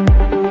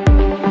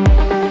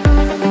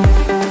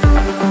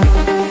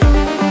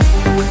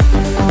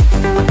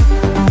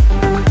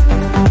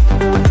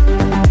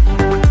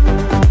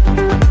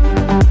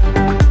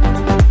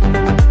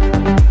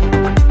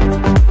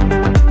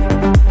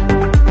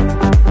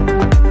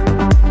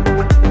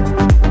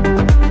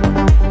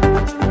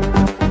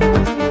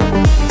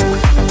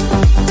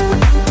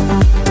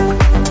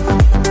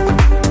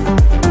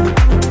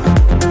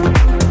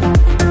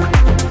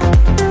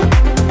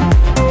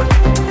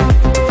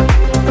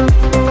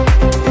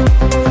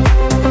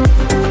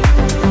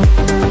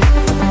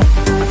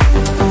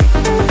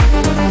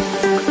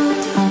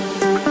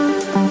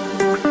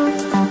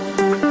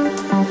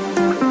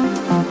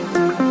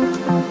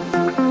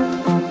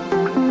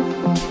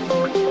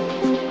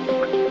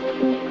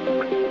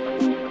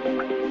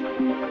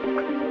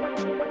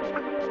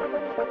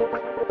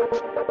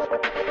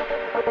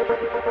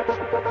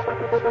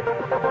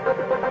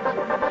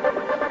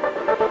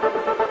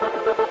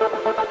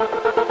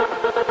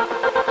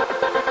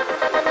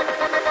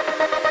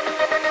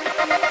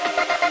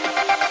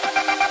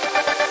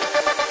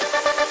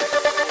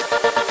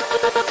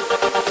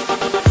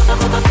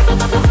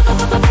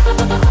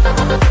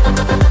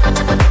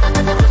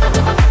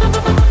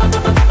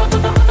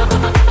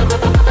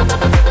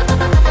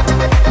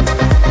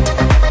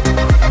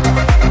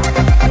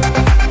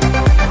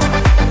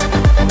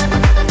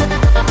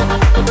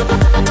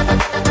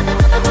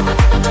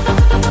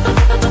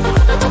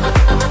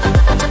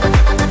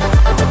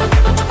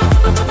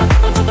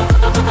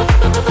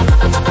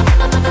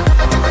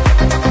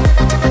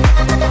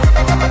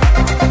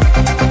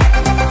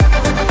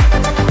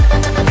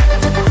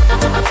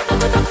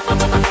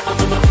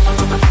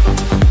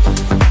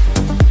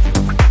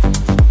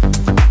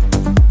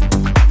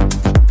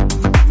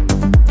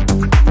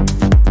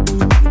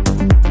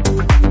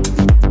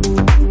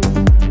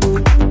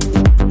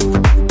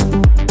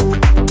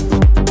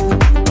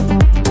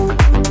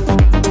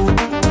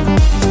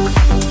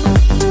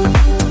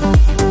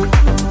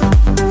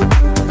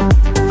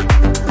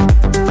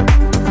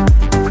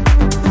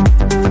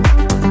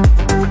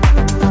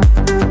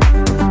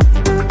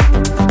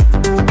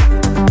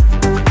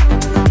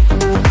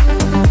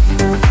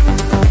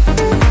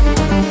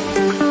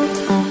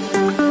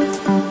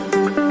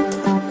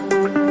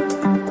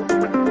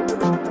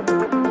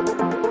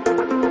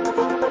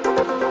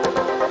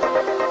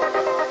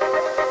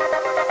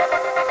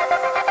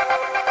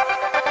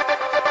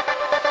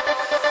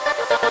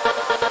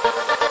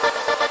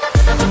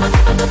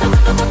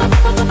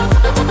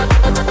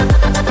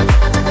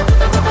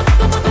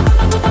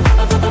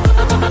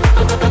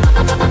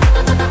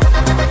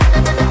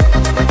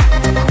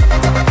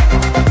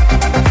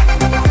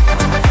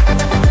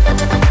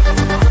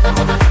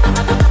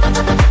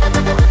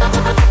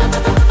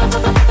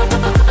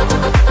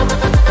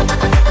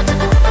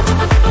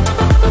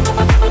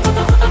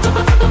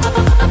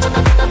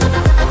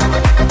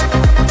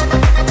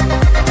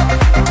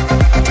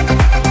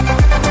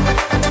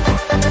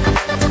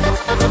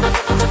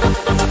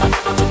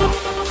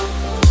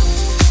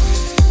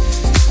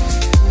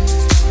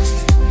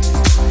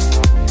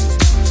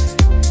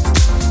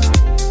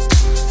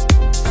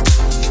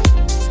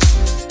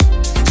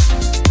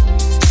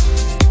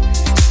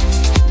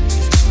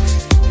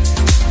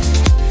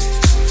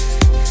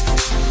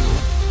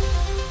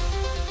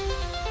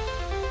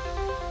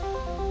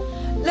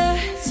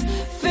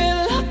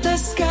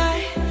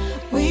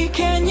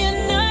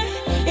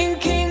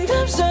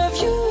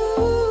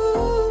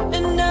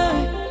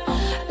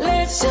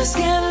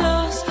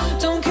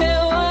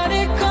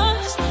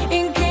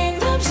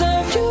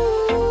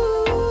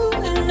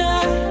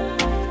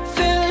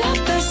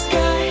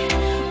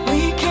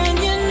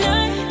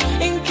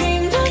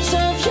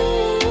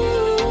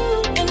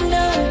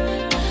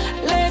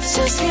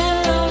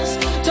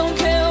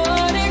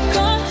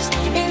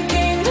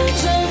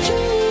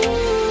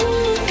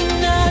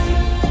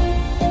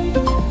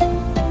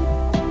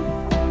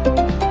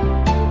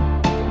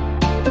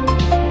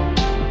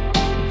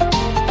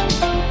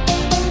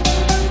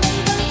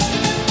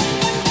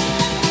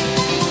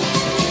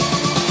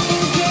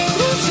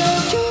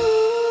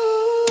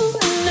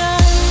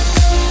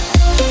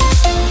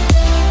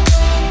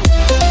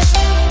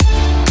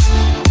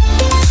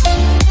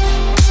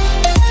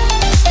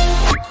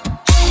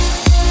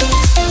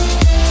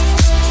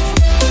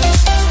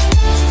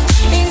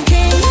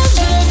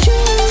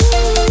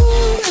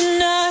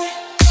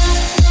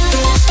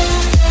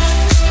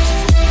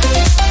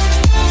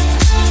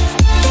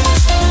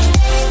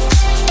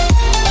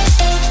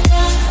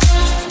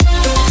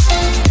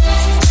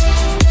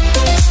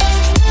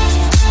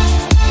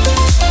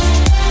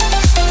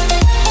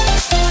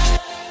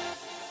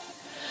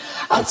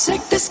I'll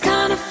take this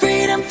kind of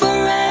freedom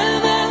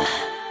forever.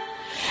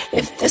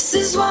 If this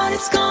is what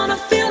it's gonna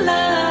feel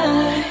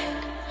like,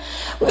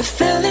 we're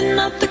filling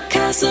up the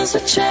castles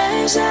with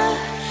treasure.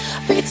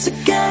 Be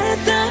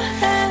together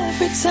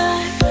every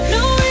time.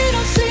 No, we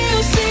don't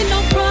see no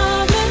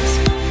problems.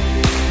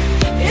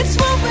 It's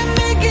what we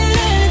make it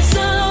and it's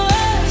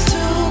ours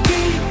to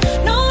keep.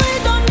 No, we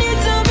don't need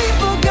to be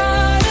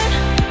forgotten.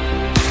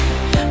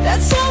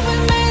 That's how we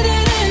made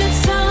it and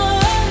it's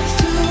ours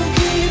to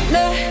keep.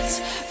 Let's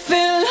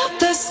fill up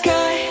the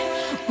sky.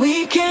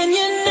 We can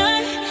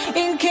unite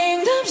in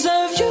kingdoms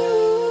of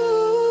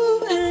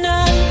you and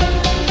I.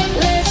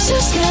 Let's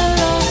just get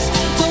lost.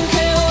 Don't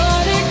care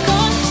what it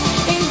costs.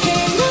 In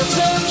kingdoms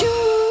of you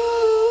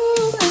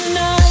and I.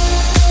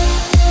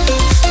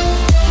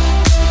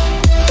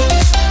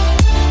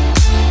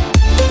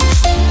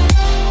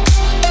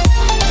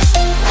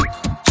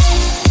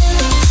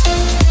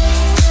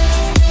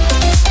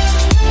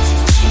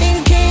 In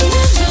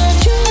kingdoms of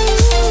you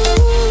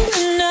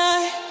and I.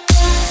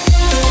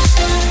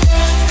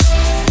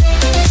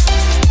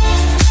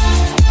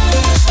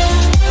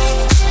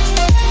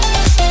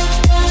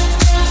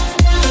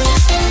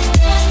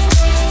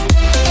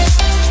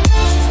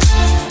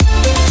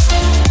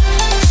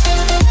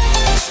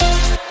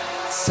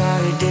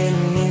 Sorry,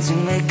 didn't mean to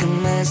make a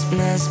mess.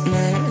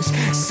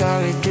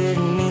 Sorry,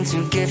 didn't mean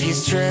to give you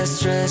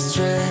stress.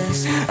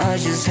 I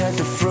just had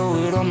to throw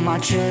it on my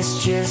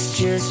chest, yeah.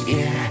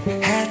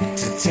 Had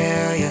to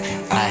tell you,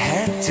 I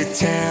had to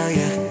tell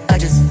you. I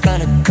just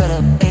got caught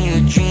up in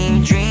your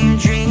dream.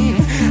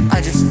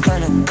 I just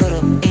got caught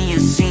up in your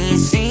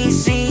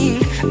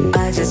scene.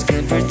 I just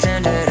can't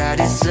pretend that I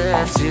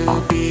deserve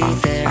to be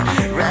there,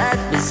 right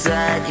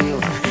beside you.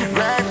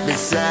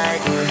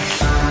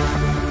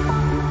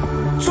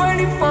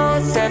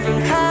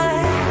 24/7 high,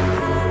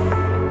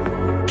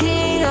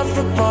 king of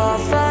the bar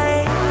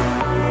fight.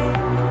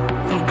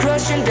 I'm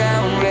crushing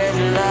down red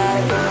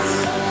lights,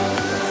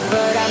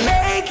 but I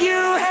make you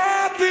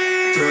happy.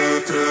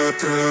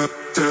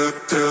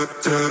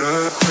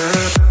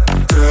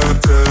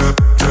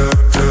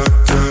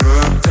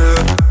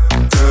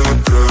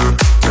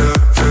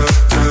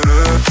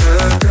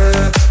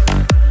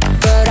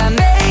 But I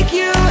make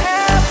you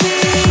happy.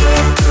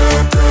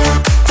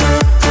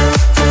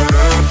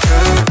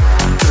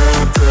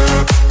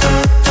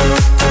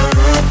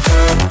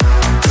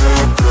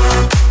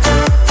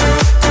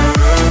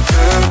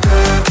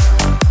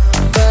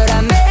 But I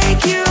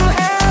make you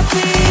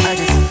happy. I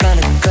just got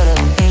caught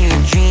up in your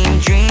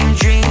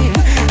dream.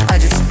 I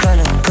just got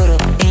caught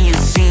up in your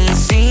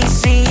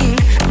scene.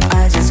 I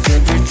just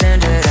can't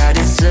pretend that I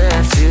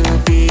deserve to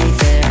be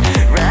there,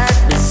 right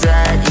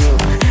beside you.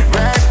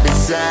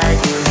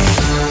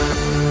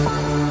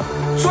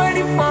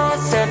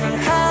 24/7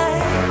 high,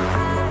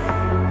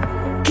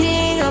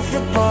 king of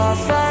the bar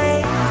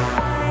fight.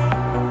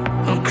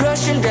 I'm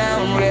crushing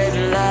down red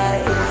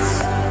lights,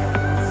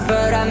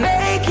 but I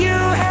make you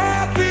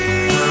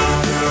happy.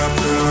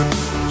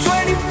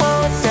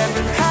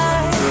 24/7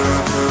 high,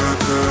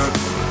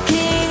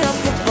 king of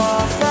the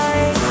bar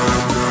fight.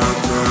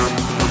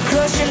 I'm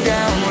crushing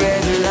down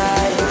red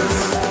lights,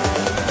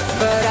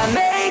 but I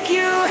make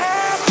you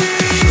happy.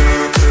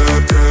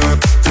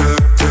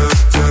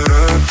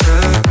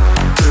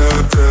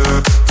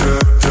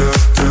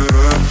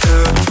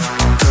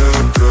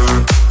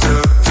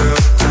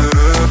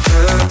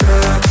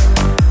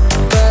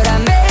 But I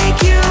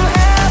make you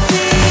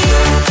happy.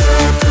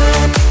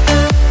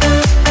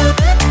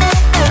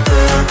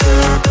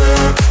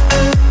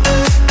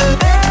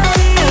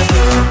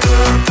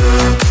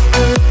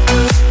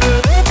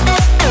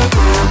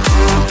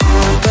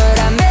 But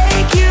I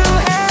make you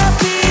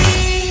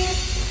happy.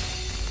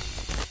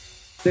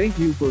 Thank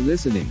you for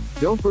listening.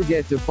 Don't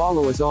forget to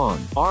follow us on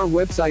our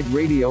website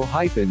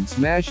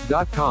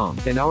radio-smash.com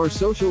and our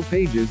social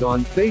pages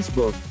on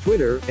Facebook,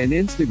 Twitter, and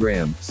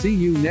Instagram. See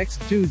you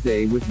next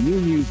Tuesday with new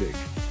music.